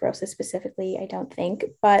multiple sclerosis specifically, I don't think,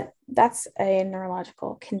 but that's a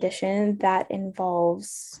neurological condition that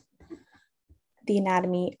involves the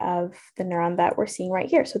anatomy of the neuron that we're seeing right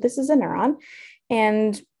here. So this is a neuron,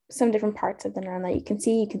 and some different parts of the neuron that you can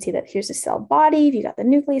see. You can see that here's the cell body. You got the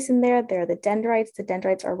nucleus in there. There are the dendrites. The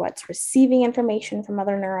dendrites are what's receiving information from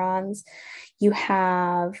other neurons. You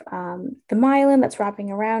have the myelin that's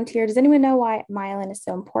wrapping around here. Does anyone know why myelin is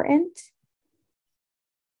so important?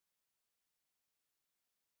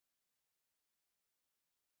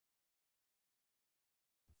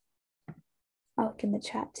 I'll look in the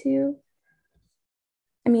chat too.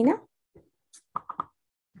 Amina?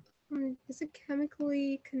 Does it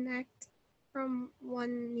chemically connect from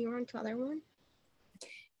one neuron to other one?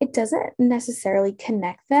 It doesn't necessarily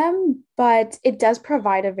connect them, but it does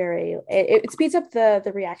provide it speeds up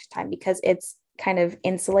the reaction time because it's kind of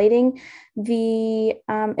insulating the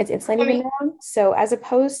neuron. So as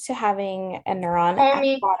opposed to having a neuron at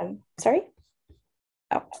the bottom, sorry?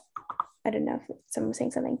 Oh, I didn't know if someone was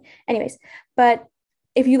saying something. Anyways, but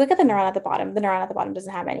if you look at the neuron at the bottom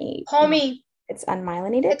doesn't have any. Homie. It's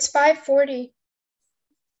unmyelinated. It's 5:40.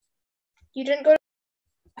 You didn't go.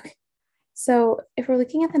 Okay. So if we're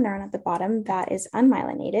looking at the neuron at the bottom that is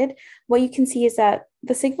unmyelinated, what you can see is that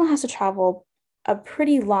the signal has to travel a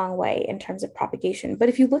pretty long way in terms of propagation. But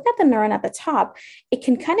if you look at the neuron at the top, it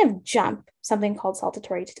can kind of jump something called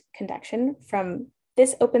saltatory conduction from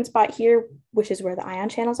this open spot here, which is where the ion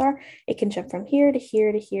channels are. It can jump from here to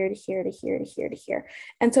here to here to here to here to here to here.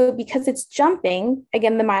 And so because it's jumping,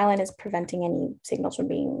 again, the myelin is preventing any signals from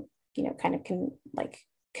being, kind of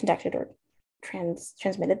conducted or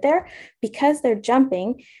transmitted there. Because they're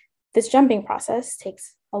jumping, this jumping process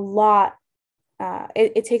takes a lot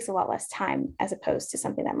it takes a lot less time as opposed to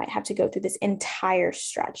something that might have to go through this entire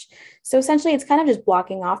stretch. So essentially, it's kind of just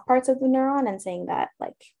blocking off parts of the neuron and saying that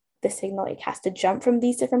the signal, it has to jump from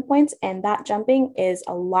these different points, and that jumping is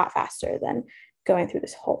a lot faster than going through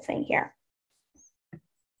this whole thing here.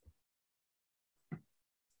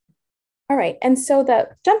 All right, and so the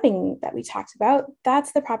jumping that we talked about,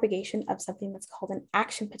 that's the propagation of something that's called an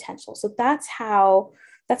action potential. So that's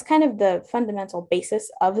kind of the fundamental basis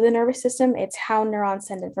of the nervous system. It's how neurons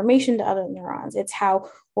send information to other neurons. It's how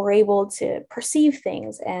we're able to perceive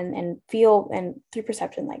things and feel, and through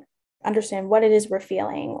perception, understand what it is we're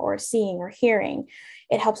feeling or seeing or hearing.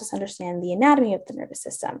 It helps us understand the anatomy of the nervous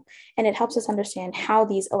system. And it helps us understand how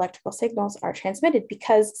these electrical signals are transmitted,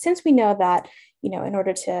 because since we know that, in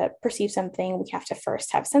order to perceive something, we have to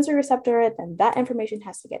first have sensory receptor, then that information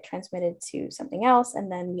has to get transmitted to something else,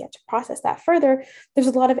 and then we have to process that further. There's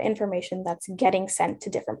a lot of information that's getting sent to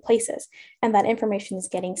different places. And that information is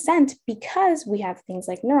getting sent because we have things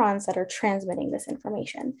like neurons that are transmitting this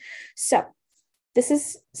information. So this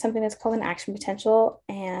is something that's called an action potential.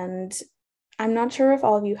 And I'm not sure if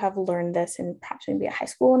all of you have learned this in perhaps maybe a high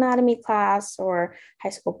school anatomy class or high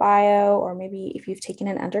school bio, or maybe if you've taken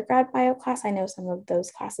an undergrad bio class. I know some of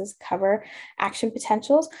those classes cover action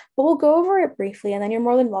potentials, but we'll go over it briefly, and then you're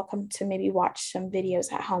more than welcome to maybe watch some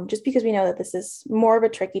videos at home, just because we know that this is more of a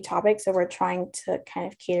tricky topic. So we're trying to kind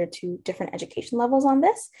of cater to different education levels on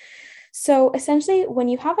this. So essentially, when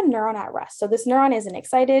you have a neuron at rest, so this neuron isn't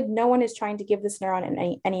excited, no one is trying to give this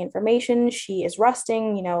neuron any information, she is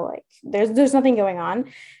resting, there's nothing going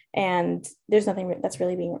on, and there's nothing that's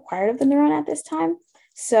really being required of the neuron at this time.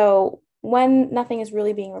 So when nothing is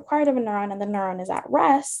really being required of a neuron and the neuron is at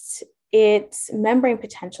rest, its membrane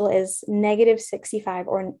potential is -65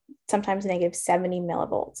 or sometimes -70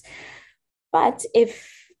 millivolts. But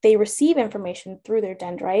if they receive information through their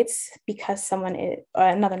dendrites because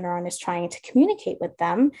another neuron is trying to communicate with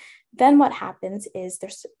them, then what happens is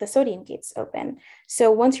the sodium gates open. So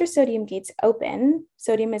once your sodium gates open,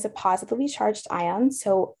 sodium is a positively charged ion.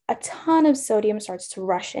 So a ton of sodium starts to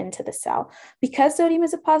rush into the cell. Because sodium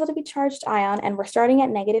is a positively charged ion and we're starting at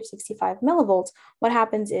 -65 millivolts, what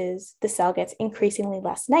happens is the cell gets increasingly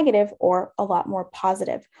less negative or a lot more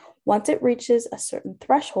positive. Once it reaches a certain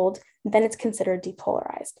threshold, then it's considered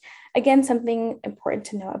depolarized. Again, something important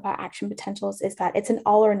to know about action potentials is that it's an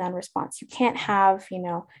all or none response. You can't have,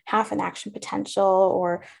 half an action potential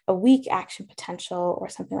or a weak action potential or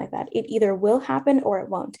something like that. It either will happen or it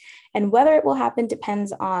won't. And whether it will happen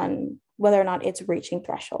depends on whether or not it's reaching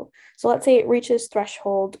threshold. So let's say it reaches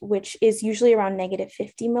threshold, which is usually around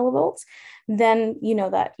 -50 millivolts, then you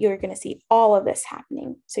know that you're going to see all of this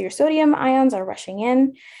happening. So your sodium ions are rushing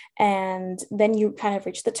in, and then you kind of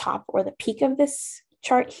reach the top or the peak of this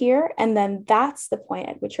chart here. And then that's the point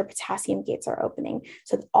at which your potassium gates are opening.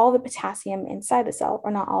 So all the potassium inside the cell,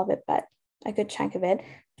 or not all of it, but a good chunk of it,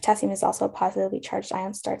 potassium is also a positively charged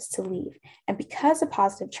ion, starts to leave. And because a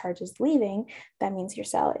positive charge is leaving, that means your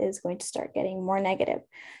cell is going to start getting more negative.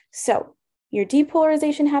 So your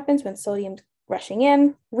depolarization happens when sodium's rushing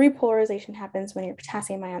in. Repolarization happens when your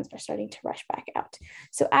potassium ions are starting to rush back out.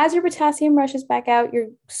 So as your potassium rushes back out, you're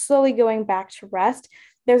slowly going back to rest.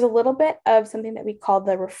 There's a little bit of something that we call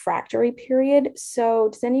the refractory period. So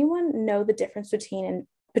does anyone know the difference between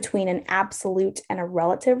an absolute and a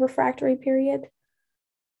relative refractory period?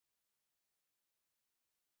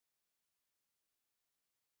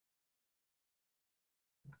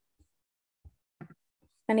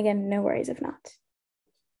 And again, no worries if not.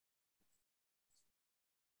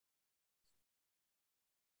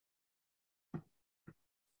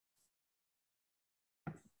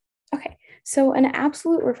 Okay, so an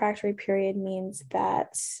absolute refractory period means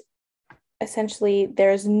that essentially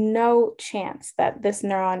there's no chance that this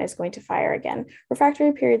neuron is going to fire again.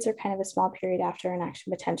 Refractory periods are kind of a small period after an action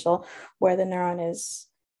potential where the neuron is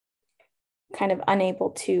kind of unable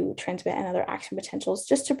to transmit another action potentials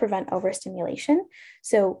just to prevent overstimulation.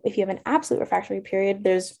 So if you have an absolute refractory period,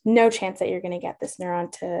 there's no chance that you're going to get this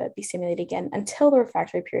neuron to be stimulated again until the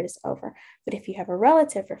refractory period is over. But if you have a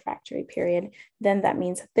relative refractory period, then that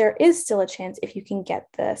means there is still a chance if you can get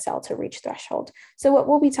the cell to reach threshold. So what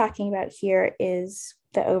we'll be talking about here is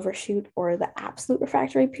the overshoot or the absolute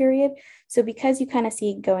refractory period. So because you kind of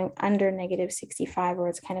see it going under -65, or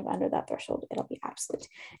it's kind of under that threshold, it'll be absolute.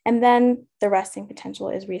 And then the resting potential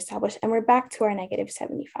is reestablished and we're back to our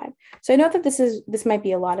 -75. So I know that this might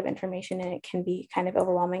be a lot of information and it can be kind of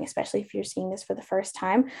overwhelming, especially if you're seeing this for the first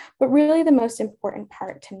time. But really the most important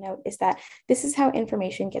part to note is that this is how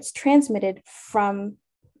information gets transmitted from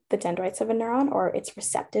the dendrites of a neuron or its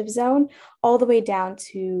receptive zone all the way down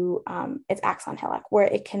to its axon hillock, where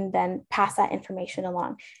it can then pass that information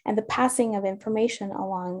along. And the passing of information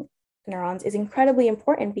along neurons is incredibly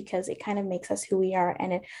important because it kind of makes us who we are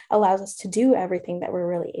and it allows us to do everything that we're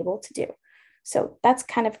really able to do. So that's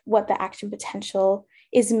kind of what the action potential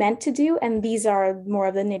is meant to do. And these are more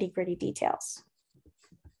of the nitty-gritty details.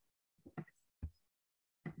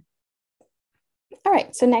 All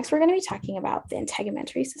right, so next we're going to be talking about the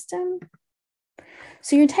integumentary system.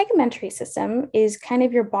 So your integumentary system is kind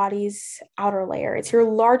of your body's outer layer. It's your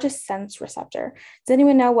largest sense receptor. Does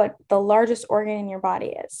anyone know what the largest organ in your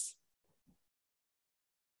body is?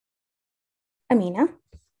 Amina?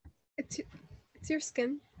 It's your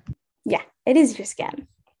skin. Yeah, it is your skin.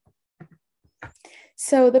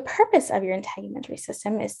 So the purpose of your integumentary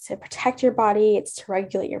system is to protect your body. It's to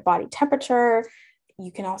regulate your body temperature.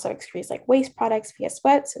 You can also excrete like waste products via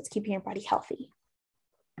sweat, so it's keeping your body healthy.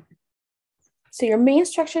 So your main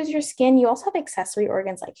structure is your skin. You also have accessory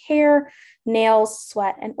organs like hair, nails,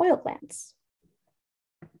 sweat, and oil glands.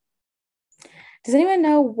 Does anyone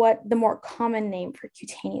know what the more common name for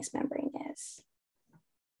cutaneous membrane is?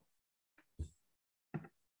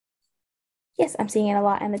 Yes, I'm seeing it a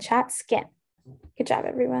lot in the chat, skin. Good job,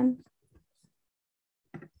 everyone.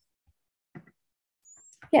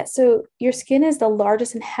 Yeah, so your skin is the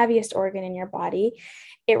largest and heaviest organ in your body.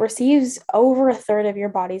 It receives over a third of your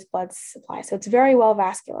body's blood supply, so it's very well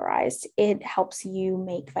vascularized. It helps you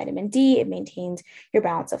make vitamin D. It maintains your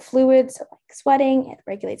balance of fluids, so like sweating. It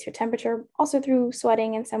regulates your temperature, also through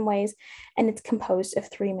sweating in some ways, and it's composed of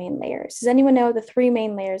 3 main layers. Does anyone know the 3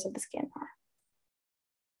 main layers of the skin are?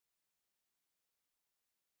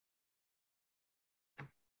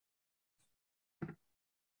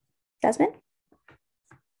 Desmond?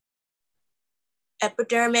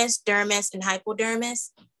 Epidermis, dermis, and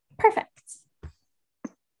hypodermis. Perfect.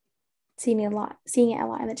 Seeing it a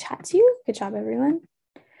lot in the chat too. Good job, everyone.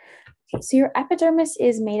 Okay, so your epidermis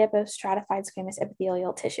is made up of stratified squamous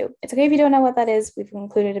epithelial tissue. It's okay if you don't know what that is. We've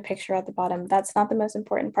included a picture at the bottom. That's not the most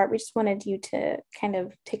important part. We just wanted you to kind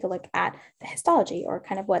of take a look at the histology or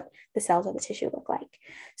kind of what the cells of the tissue look like.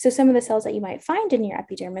 So some of the cells that you might find in your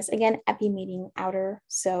epidermis, again, epi meaning outer.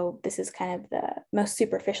 So this is kind of the most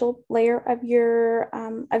superficial layer of your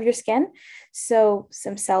skin. So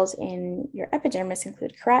some cells in your epidermis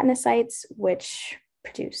include keratinocytes, which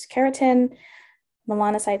produce keratin,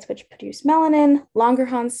 melanocytes, which produce melanin,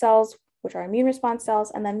 Langerhans cells, which are immune response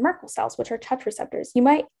cells, and then Merkel cells, which are touch receptors. You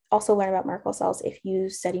might also learn about Merkel cells if you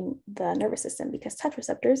study the nervous system, because touch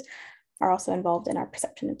receptors are also involved in our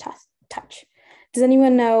perception of touch. Does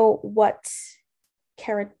anyone know where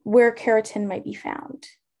keratin might be found?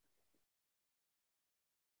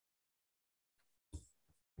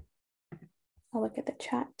 I'll look at the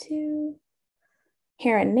chat too.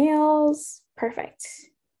 Hair and nails, perfect.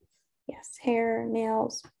 Yes, hair,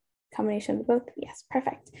 nails, combination of both. Yes,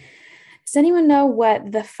 perfect. Does anyone know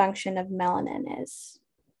what the function of melanin is?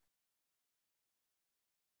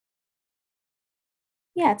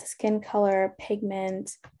 Yeah, it's a skin color,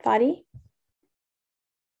 pigment, body.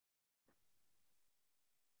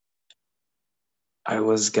 I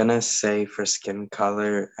was gonna say for skin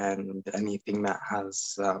color and anything that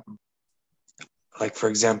has, like for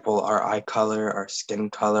example, our eye color, our skin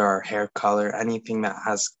color, our hair color, anything that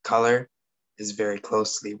has color is very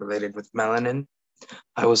closely related with melanin.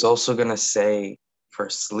 I was also gonna say for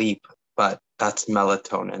sleep, but that's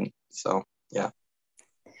melatonin. So yeah.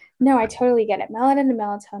 No, I totally get it. Melanin and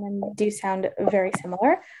melatonin do sound very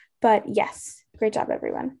similar, but yes, great job,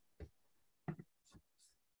 everyone.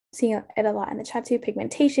 Seeing it a lot in the chat too.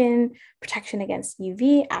 Pigmentation, protection against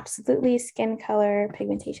UV, absolutely. Skin color,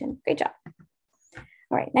 pigmentation, great job.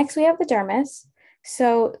 All right, next we have the dermis.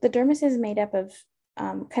 So the dermis is made up of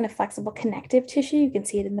kind of flexible connective tissue. You can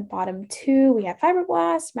see it in the bottom too. We have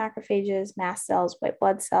fibroblasts, macrophages, mast cells, white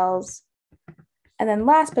blood cells. And then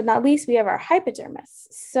last but not least, we have our hypodermis.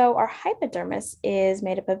 So our hypodermis is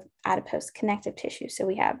made up of adipose connective tissue. So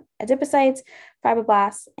we have adipocytes,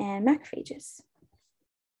 fibroblasts, and macrophages.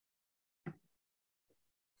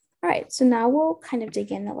 All right, so now we'll kind of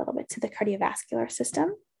dig in a little bit to the cardiovascular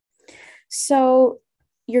system. So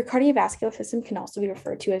your cardiovascular system can also be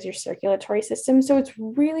referred to as your circulatory system. So it's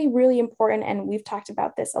really, really important. And we've talked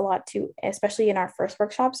about this a lot too, especially in our first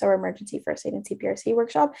workshop, so our emergency first aid and CPRC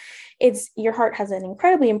workshop. It's your heart has an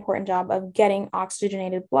incredibly important job of getting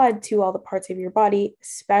oxygenated blood to all the parts of your body,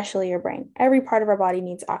 especially your brain. Every part of our body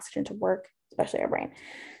needs oxygen to work, especially our brain.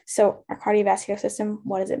 So our cardiovascular system,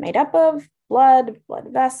 what is it made up of? Blood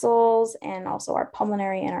vessels, and also our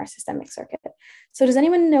pulmonary and our systemic circuit. So does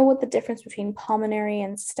anyone know what the difference between pulmonary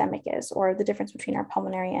and systemic is, or the difference between our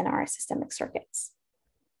pulmonary and our systemic circuits?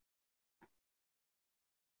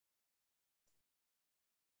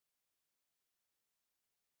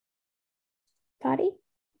 Fadi?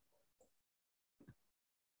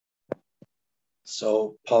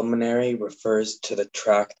 So pulmonary refers to the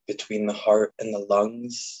tract between the heart and the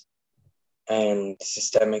lungs, and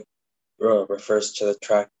systemic refers to the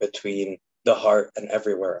tract between the heart and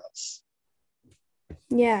everywhere else.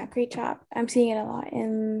 Yeah, great job. I'm seeing it a lot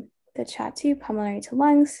in the chat too. Pulmonary to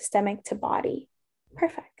lungs, systemic to body.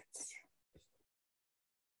 Perfect.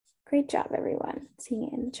 Great job, everyone. Seeing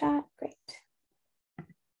it in the chat. Great.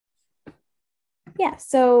 Yeah,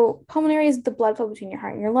 so pulmonary is the blood flow between your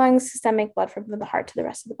heart and your lungs. Systemic, blood from the heart to the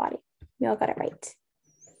rest of the body. We all got it right.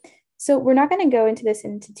 So we're not going to go into this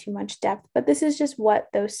into too much depth, but this is just what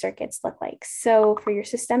those circuits look like. So for your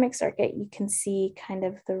systemic circuit, you can see kind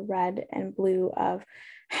of the red and blue of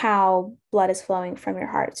how blood is flowing from your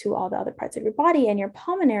heart to all the other parts of your body. And your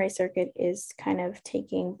pulmonary circuit is kind of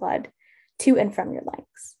taking blood to and from your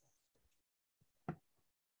legs.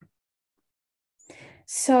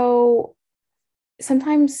 So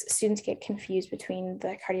sometimes students get confused between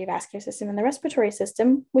the cardiovascular system and the respiratory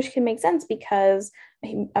system, which can make sense because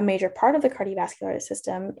a major part of the cardiovascular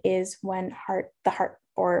system is when the heart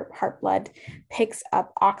blood picks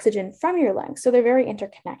up oxygen from your lungs. So they're very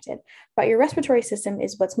interconnected. But your respiratory system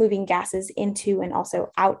is what's moving gases into and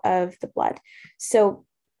also out of the blood. So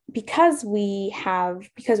because we have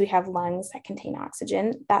lungs that contain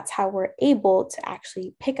oxygen, that's how we're able to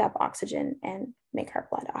actually pick up oxygen and make our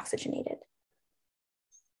blood oxygenated.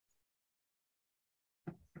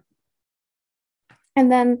 And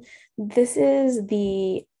then this is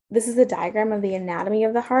the diagram of the anatomy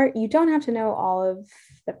of the heart. You don't have to know all of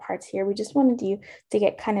the parts here. We just wanted you to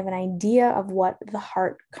get kind of an idea of what the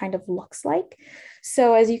heart kind of looks like.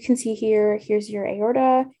 So as you can see here, here's your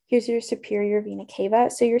aorta, here's your superior vena cava.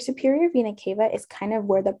 So your superior vena cava is kind of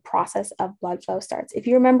where the process of blood flow starts. If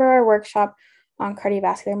you remember our workshop on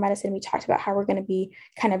cardiovascular medicine, we talked about how we're going to be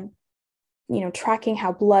kind of, tracking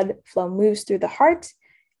how blood flow moves through the heart.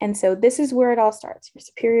 And so this is where it all starts, your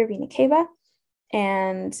superior vena cava,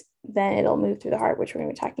 and then it'll move through the heart, which we're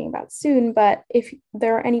going to be talking about soon. But if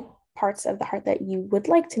there are any parts of the heart that you would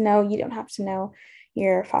like to know, you don't have to know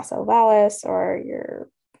your fossa ovalis or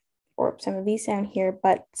some of these down here,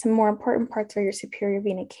 but some more important parts are your superior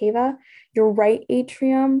vena cava, your right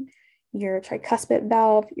atrium, your tricuspid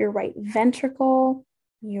valve, your right ventricle,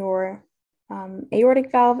 your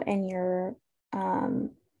aortic valve, and your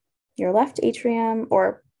left atrium,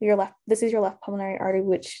 or this is your left pulmonary artery,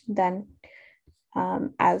 which then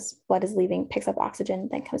as blood is leaving, picks up oxygen,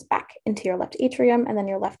 then comes back into your left atrium, and then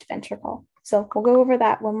your left ventricle. So we'll go over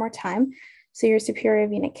that one more time. So your superior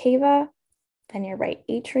vena cava, then your right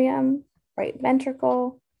atrium, right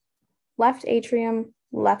ventricle, left atrium,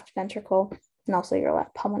 left ventricle, and also your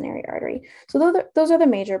left pulmonary artery. So those are the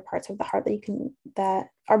major parts of the heart that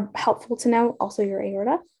are helpful to know. Also your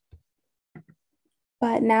aorta.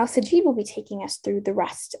 But now Sajid will be taking us through the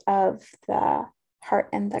rest of the heart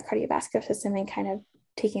and the cardiovascular system and kind of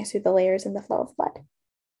taking us through the layers and the flow of blood.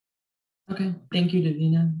 Okay, thank you,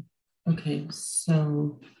 Davina. Okay,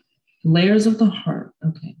 so layers of the heart.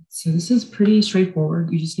 Okay, so this is pretty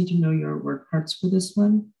straightforward. You just need to know your word parts for this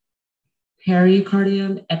one.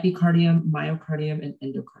 Pericardium, epicardium, myocardium, and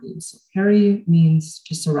endocardium. So peri means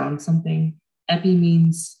to surround something. Epi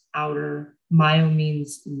means outer. Myo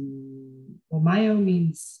means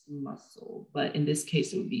muscle, but in this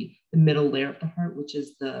case, it would be the middle layer of the heart, which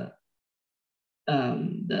is the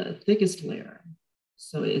thickest layer.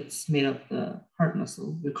 So it's made of the heart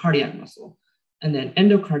muscle, the cardiac muscle. And then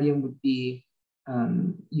endocardium would be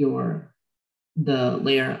the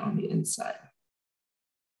layer on the inside.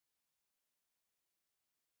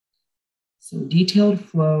 So detailed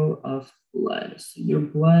flow of blood. So your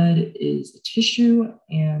blood is a tissue,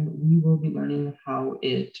 and we will be learning how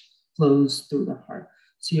it flows through the heart.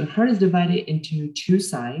 So your heart is divided into two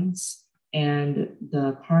sides, and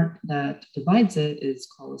the part that divides it is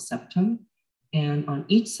called a septum. And on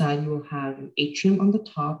each side, you will have an atrium on the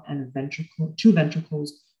top and a ventricle, two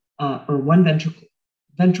ventricles, or one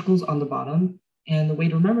ventricles on the bottom. And the way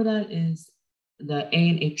to remember that is the A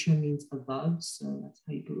in atrium means above, so that's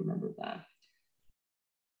how you can remember that.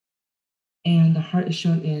 And the heart is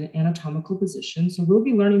shown in anatomical position. So we'll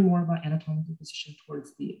be learning more about anatomical position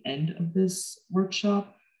towards the end of this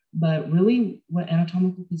workshop. But really what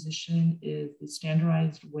anatomical position is the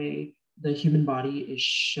standardized way the human body is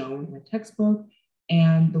shown in a textbook.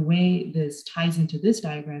 And the way this ties into this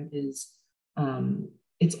diagram is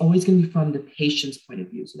it's always going to be from the patient's point of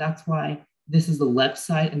view. So that's why this is the left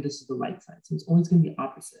side and this is the right side. So it's always going to be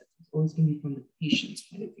opposite. It's always going to be from the patient's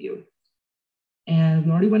point of view. And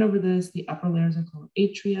we already went over this. The upper layers are called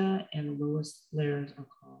atria and the lowest layers are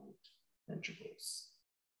called ventricles.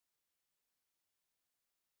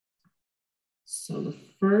 So the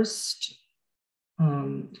first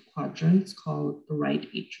quadrant is called the right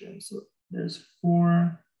atrium. So there's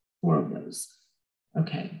four of those.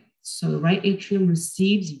 Okay, so the right atrium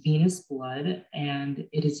receives venous blood and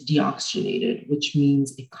it is deoxygenated, which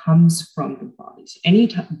means it comes from the body. So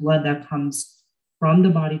any blood that comes from the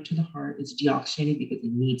body to the heart is deoxygenated because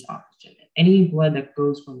it needs oxygen. Any blood that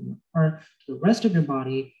goes from the heart to the rest of your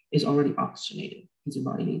body is already oxygenated because your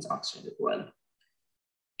body needs oxygenated blood.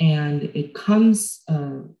 And it comes,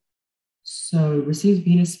 so it receives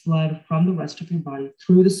venous blood from the rest of your body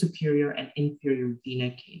through the superior and inferior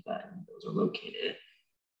vena cava. And those are located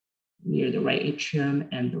near the right atrium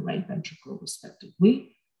and the right ventricle,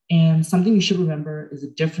 respectively. And something you should remember is the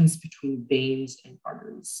difference between veins and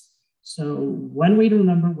arteries. So one way to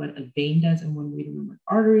remember what a vein does and one way to remember an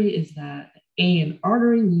artery is that A in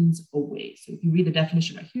artery means away. So if you read the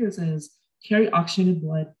definition right here, it says carry oxygenated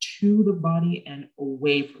blood to the body and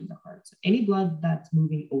away from the heart. So any blood that's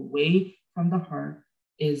moving away from the heart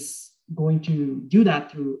is going to do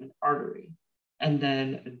that through an artery. And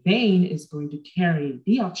then a vein is going to carry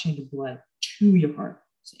deoxygenated blood to your heart.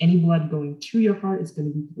 So any blood going to your heart is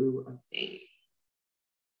going to be through a vein.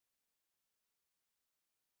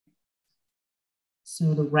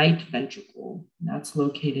 So the right ventricle, that's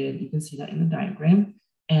located, you can see that in the diagram,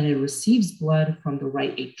 and it receives blood from the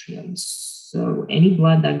right atrium. So any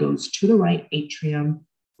blood that goes to the right atrium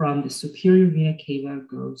from the superior vena cava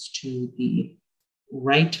goes to the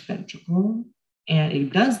right ventricle, and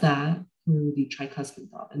it does that through the tricuspid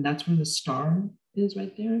valve, and that's where the star is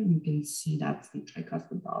right there. You can see that's the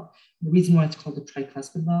tricuspid valve. The reason why it's called the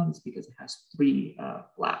tricuspid valve is because it has three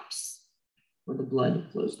flaps where the blood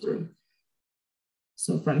flows through.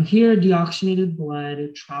 So from here, deoxygenated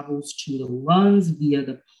blood travels to the lungs via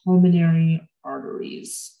the pulmonary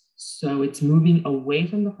arteries. So it's moving away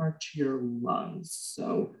from the heart to your lungs.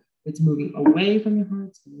 So it's moving away from your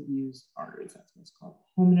heart, so we'll use arteries. That's what it's called,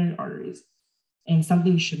 pulmonary arteries. And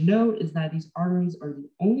something you should know is that these arteries are the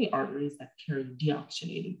only arteries that carry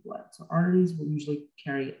deoxygenated blood. So arteries will usually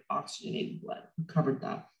carry oxygenated blood. We covered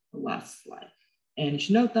that the last slide. And you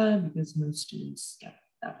should note that because most students get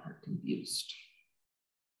that part confused.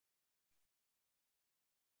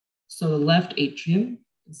 So the left atrium, you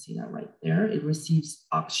can see that right there, it receives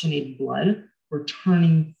oxygenated blood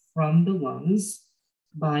returning from the lungs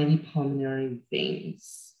by the pulmonary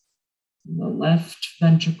veins. The left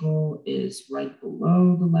ventricle is right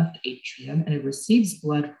below the left atrium, and it receives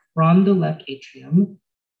blood from the left atrium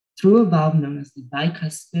through a valve known as the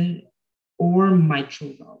bicuspid or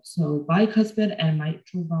mitral valve. So bicuspid and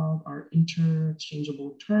mitral valve are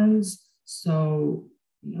interchangeable terms. So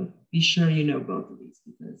be sure you know both of these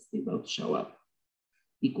because they both show up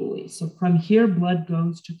equally. So from here, blood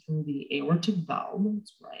goes through the aortic valve.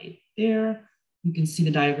 It's right there. You can see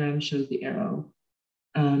the diagram shows the arrow.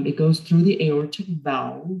 It goes through the aortic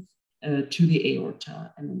valve to the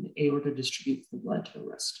aorta, and then the aorta distributes the blood to the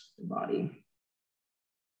rest of the body.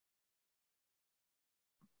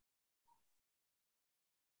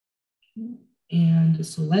 And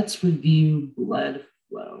so let's review blood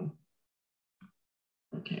flow.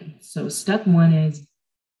 Okay, so step one is,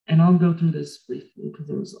 and I'll go through this briefly because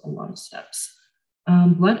there's a lot of steps.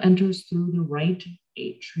 Blood enters through the right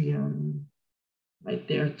atrium, right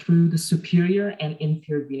there, through the superior and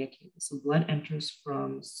inferior vena cava. So blood enters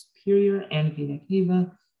from superior and vena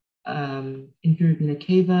cava, inferior vena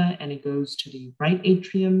cava, and it goes to the right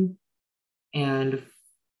atrium and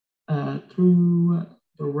through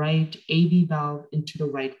the right AV valve into the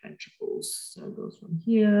right ventricles. So it goes from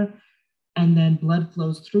here, and then blood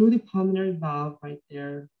flows through the pulmonary valve right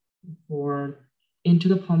there into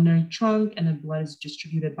the pulmonary trunk, and then blood is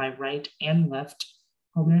distributed by right and left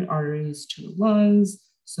pulmonary arteries to the lungs.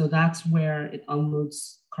 So that's where it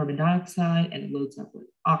unloads carbon dioxide and it loads up with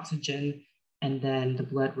oxygen. And then the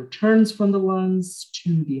blood returns from the lungs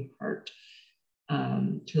to the heart,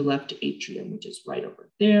 to the left atrium, which is right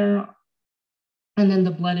over there. And then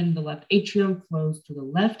the blood in the left atrium flows through the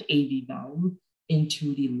left AV valve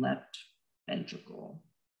into the left ventricle.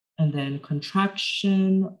 And then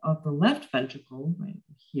contraction of the left ventricle right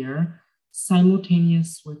here,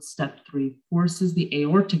 simultaneous with step 3, forces the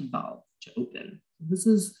aortic valve to open.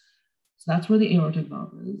 So that's where the aortic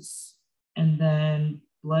valve is. And then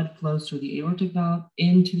blood flows through the aortic valve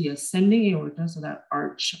into the ascending aorta, so that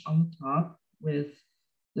arch on the top with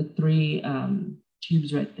the 3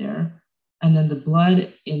 tubes right there. And then the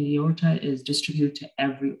blood in the aorta is distributed to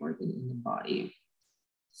every organ in the body.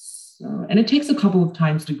 So, and it takes a couple of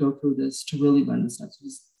times to go through this to really learn the steps.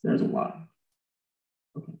 There's a lot.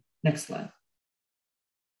 Okay, next slide.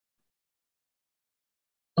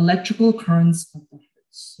 Electrical currents of the heart.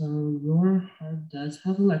 So your heart does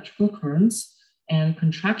have electrical currents, and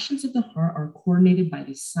contractions of the heart are coordinated by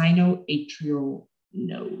the sinoatrial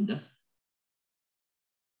node.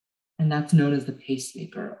 And that's known as the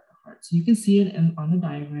pacemaker of the heart. So you can see it on the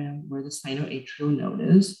diagram where the sinoatrial node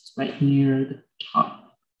is. It's right near the top.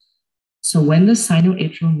 So when the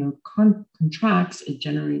sinoatrial node contracts, it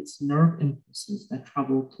generates nerve impulses that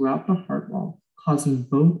travel throughout the heart wall, causing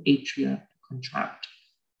both atria to contract.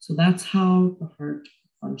 So that's how the heart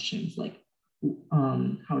functions, like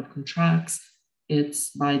how it contracts.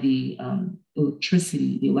 It's by the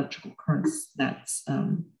electricity, the electrical currents that's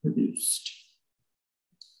produced.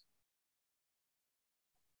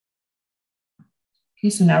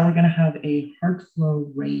 Okay, so now we're gonna have a heart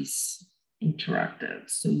flow race interactive.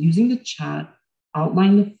 So using the chat,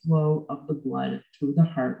 outline the flow of the blood through the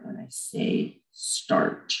heart when I say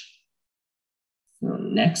start. So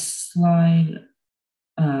next slide.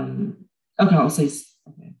 Okay, I'll say,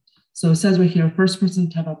 okay. So it says right here, first person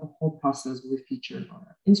to type out the whole process will be featured on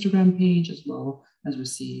our Instagram page as well as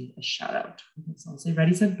receive a shout out. Okay, so I'll say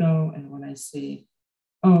ready, set, go. And when I say,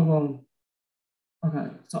 oh, well,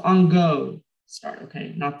 okay, so on go, start,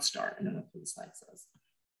 okay, not start. I don't know what the slide says.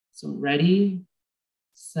 So ready,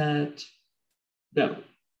 set, go.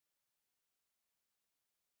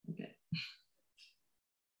 Okay.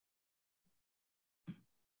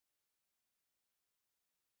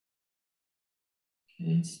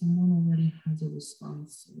 Okay, someone already has a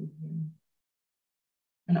response over here.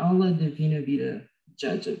 And I'll let Davina be the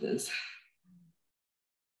judge of this.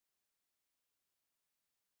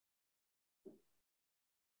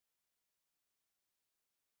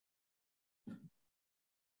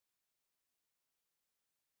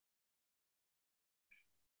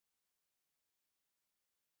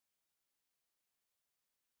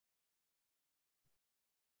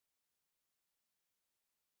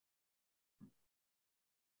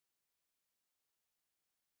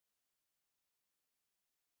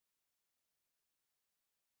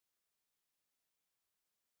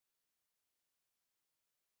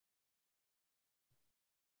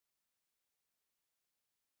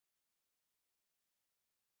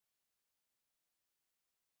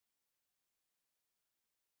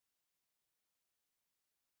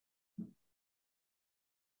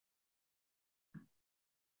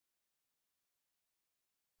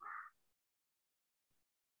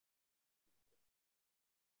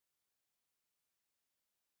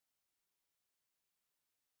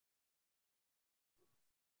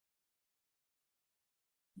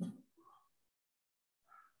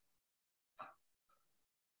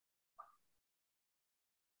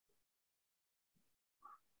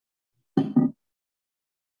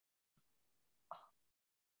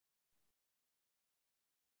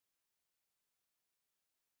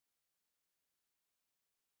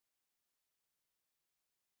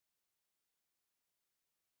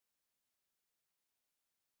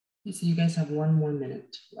 Okay, so you guys have 1 more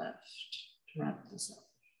minute left to wrap this up.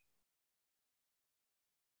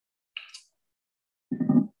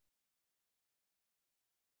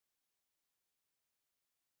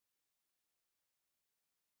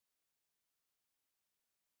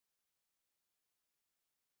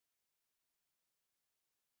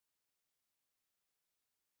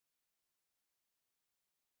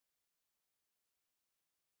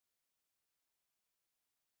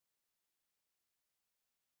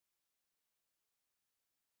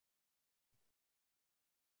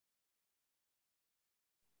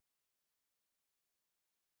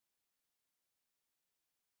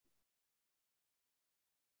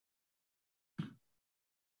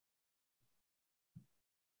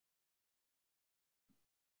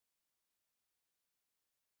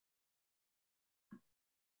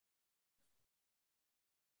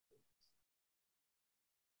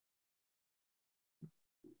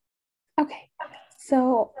 Okay,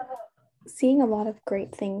 so seeing a lot of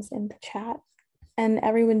great things in the chat, and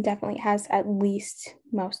everyone definitely has at least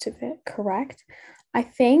most of it correct. I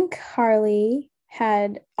think Harley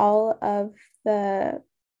had all of the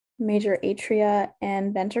major atria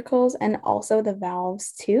and ventricles, and also the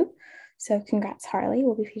valves too. So congrats, Harley.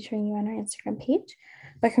 We'll be featuring you on our Instagram page.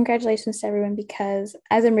 But congratulations to everyone, because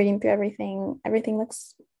as I'm reading through everything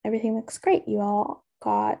looks great. You all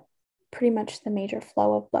got pretty much the major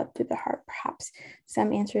flow of blood through the heart. Perhaps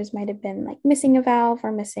some answers might have been like missing a valve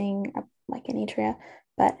or missing like an atria.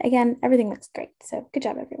 But again, everything looks great. So good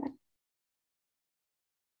job, everyone.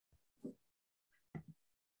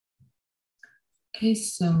 Okay,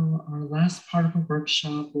 so our last part of our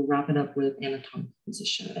workshop, we'll wrap it up with anatomical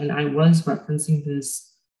position. And I was referencing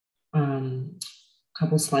this a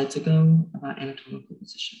couple slides ago about anatomical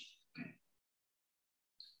position. Okay.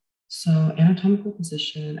 So anatomical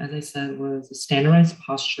position, as I said, was a standardized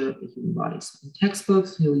posture of the human body. So in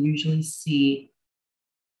textbooks, you'll usually see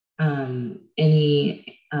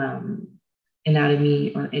any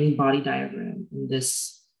anatomy or any body diagram in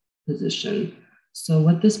this position. So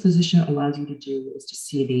what this position allows you to do is to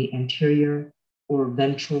see the anterior or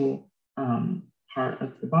ventral part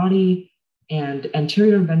of the body, and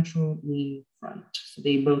anterior and ventral mean front. So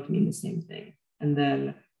they both mean the same thing. And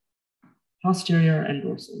then posterior and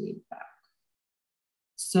dorsal mean back.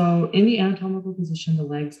 So in the anatomical position, the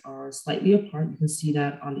legs are slightly apart. You can see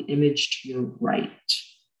that on the image to your right.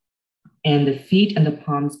 And the feet and the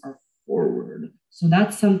palms are forward. So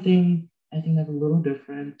that's something I think that's a little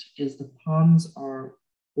different, is the palms are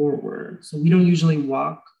forward. So we don't usually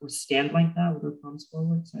walk or stand like that with our palms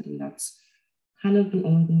forward. So I think that's kind of the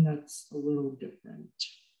only thing that's a little different.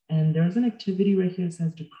 And there's an activity right here that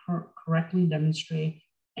says to correctly demonstrate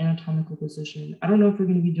anatomical position. I don't know if we're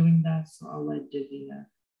going to be doing that, so I'll let Divya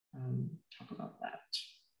talk about that.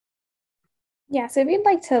 Yeah, so if you'd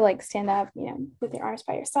like to like stand up, with your arms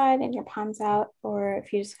by your side and your palms out, or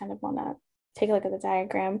if you just kind of want to take a look at the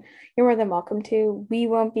diagram, you're more than welcome to. We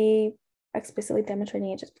won't be explicitly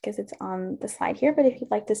demonstrating it just because it's on the slide here, but if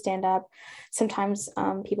you'd like to stand up, sometimes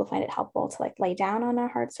people find it helpful to like lay down on a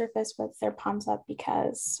hard surface with their palms up,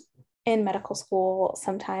 because in medical school,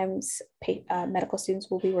 sometimes medical students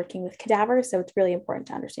will be working with cadavers. So it's really important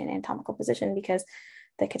to understand anatomical position, because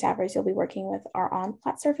the cadavers you'll be working with are on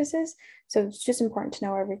flat surfaces. So it's just important to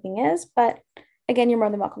know where everything is. But again, you're more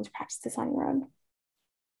than welcome to practice this on your own.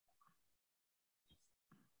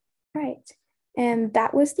 All right. And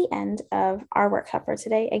that was the end of our workshop for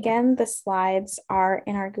today. Again, the slides are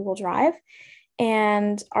in our Google Drive,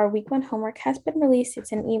 and our week 1 homework has been released.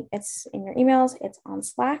 It's in your emails, it's on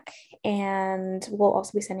Slack, and we'll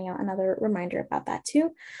also be sending out another reminder about that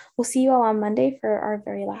too. We'll see you all on Monday for our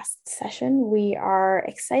very last session. We are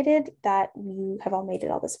excited that you have all made it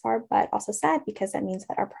all this far, but also sad because that means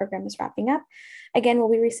that our program is wrapping up. Again,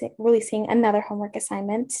 we'll be releasing another homework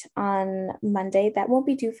assignment on Monday that won't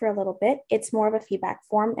be due for a little bit. It's more of a feedback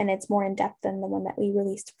form, and it's more in depth than the one that we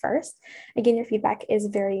released first. Again, your feedback is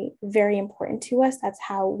very, very important to us. That's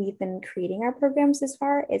how we've been creating our programs this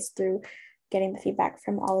far. It's through getting the feedback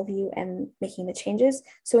from all of you and making the changes.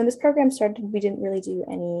 So when this program started, we didn't really do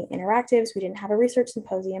any interactives. We didn't have a research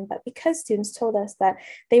symposium, but because students told us that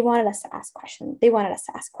they wanted us to ask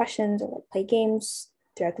questions, or like play games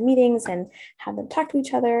throughout the meetings and have them talk to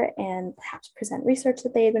each other and perhaps present research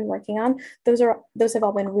that they had been working on. Those have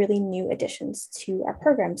all been really new additions to our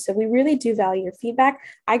program. So we really do value your feedback.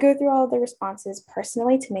 I go through all of the responses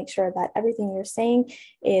personally to make sure that everything you're saying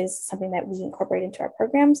is something that we incorporate into our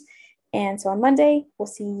programs. And so on Monday, we'll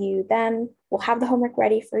see you then. We'll have the homework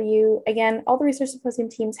ready for you. Again, all the research symposium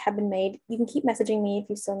teams have been made. You can keep messaging me if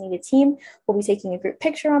you still need a team. We'll be taking a group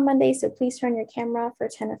picture on Monday, so please turn your camera for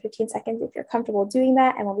 10 or 15 seconds if you're comfortable doing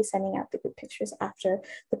that, and we'll be sending out the group pictures after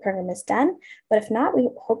the program is done. But if not, we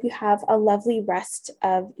hope you have a lovely rest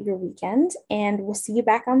of your weekend, and we'll see you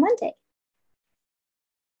back on Monday.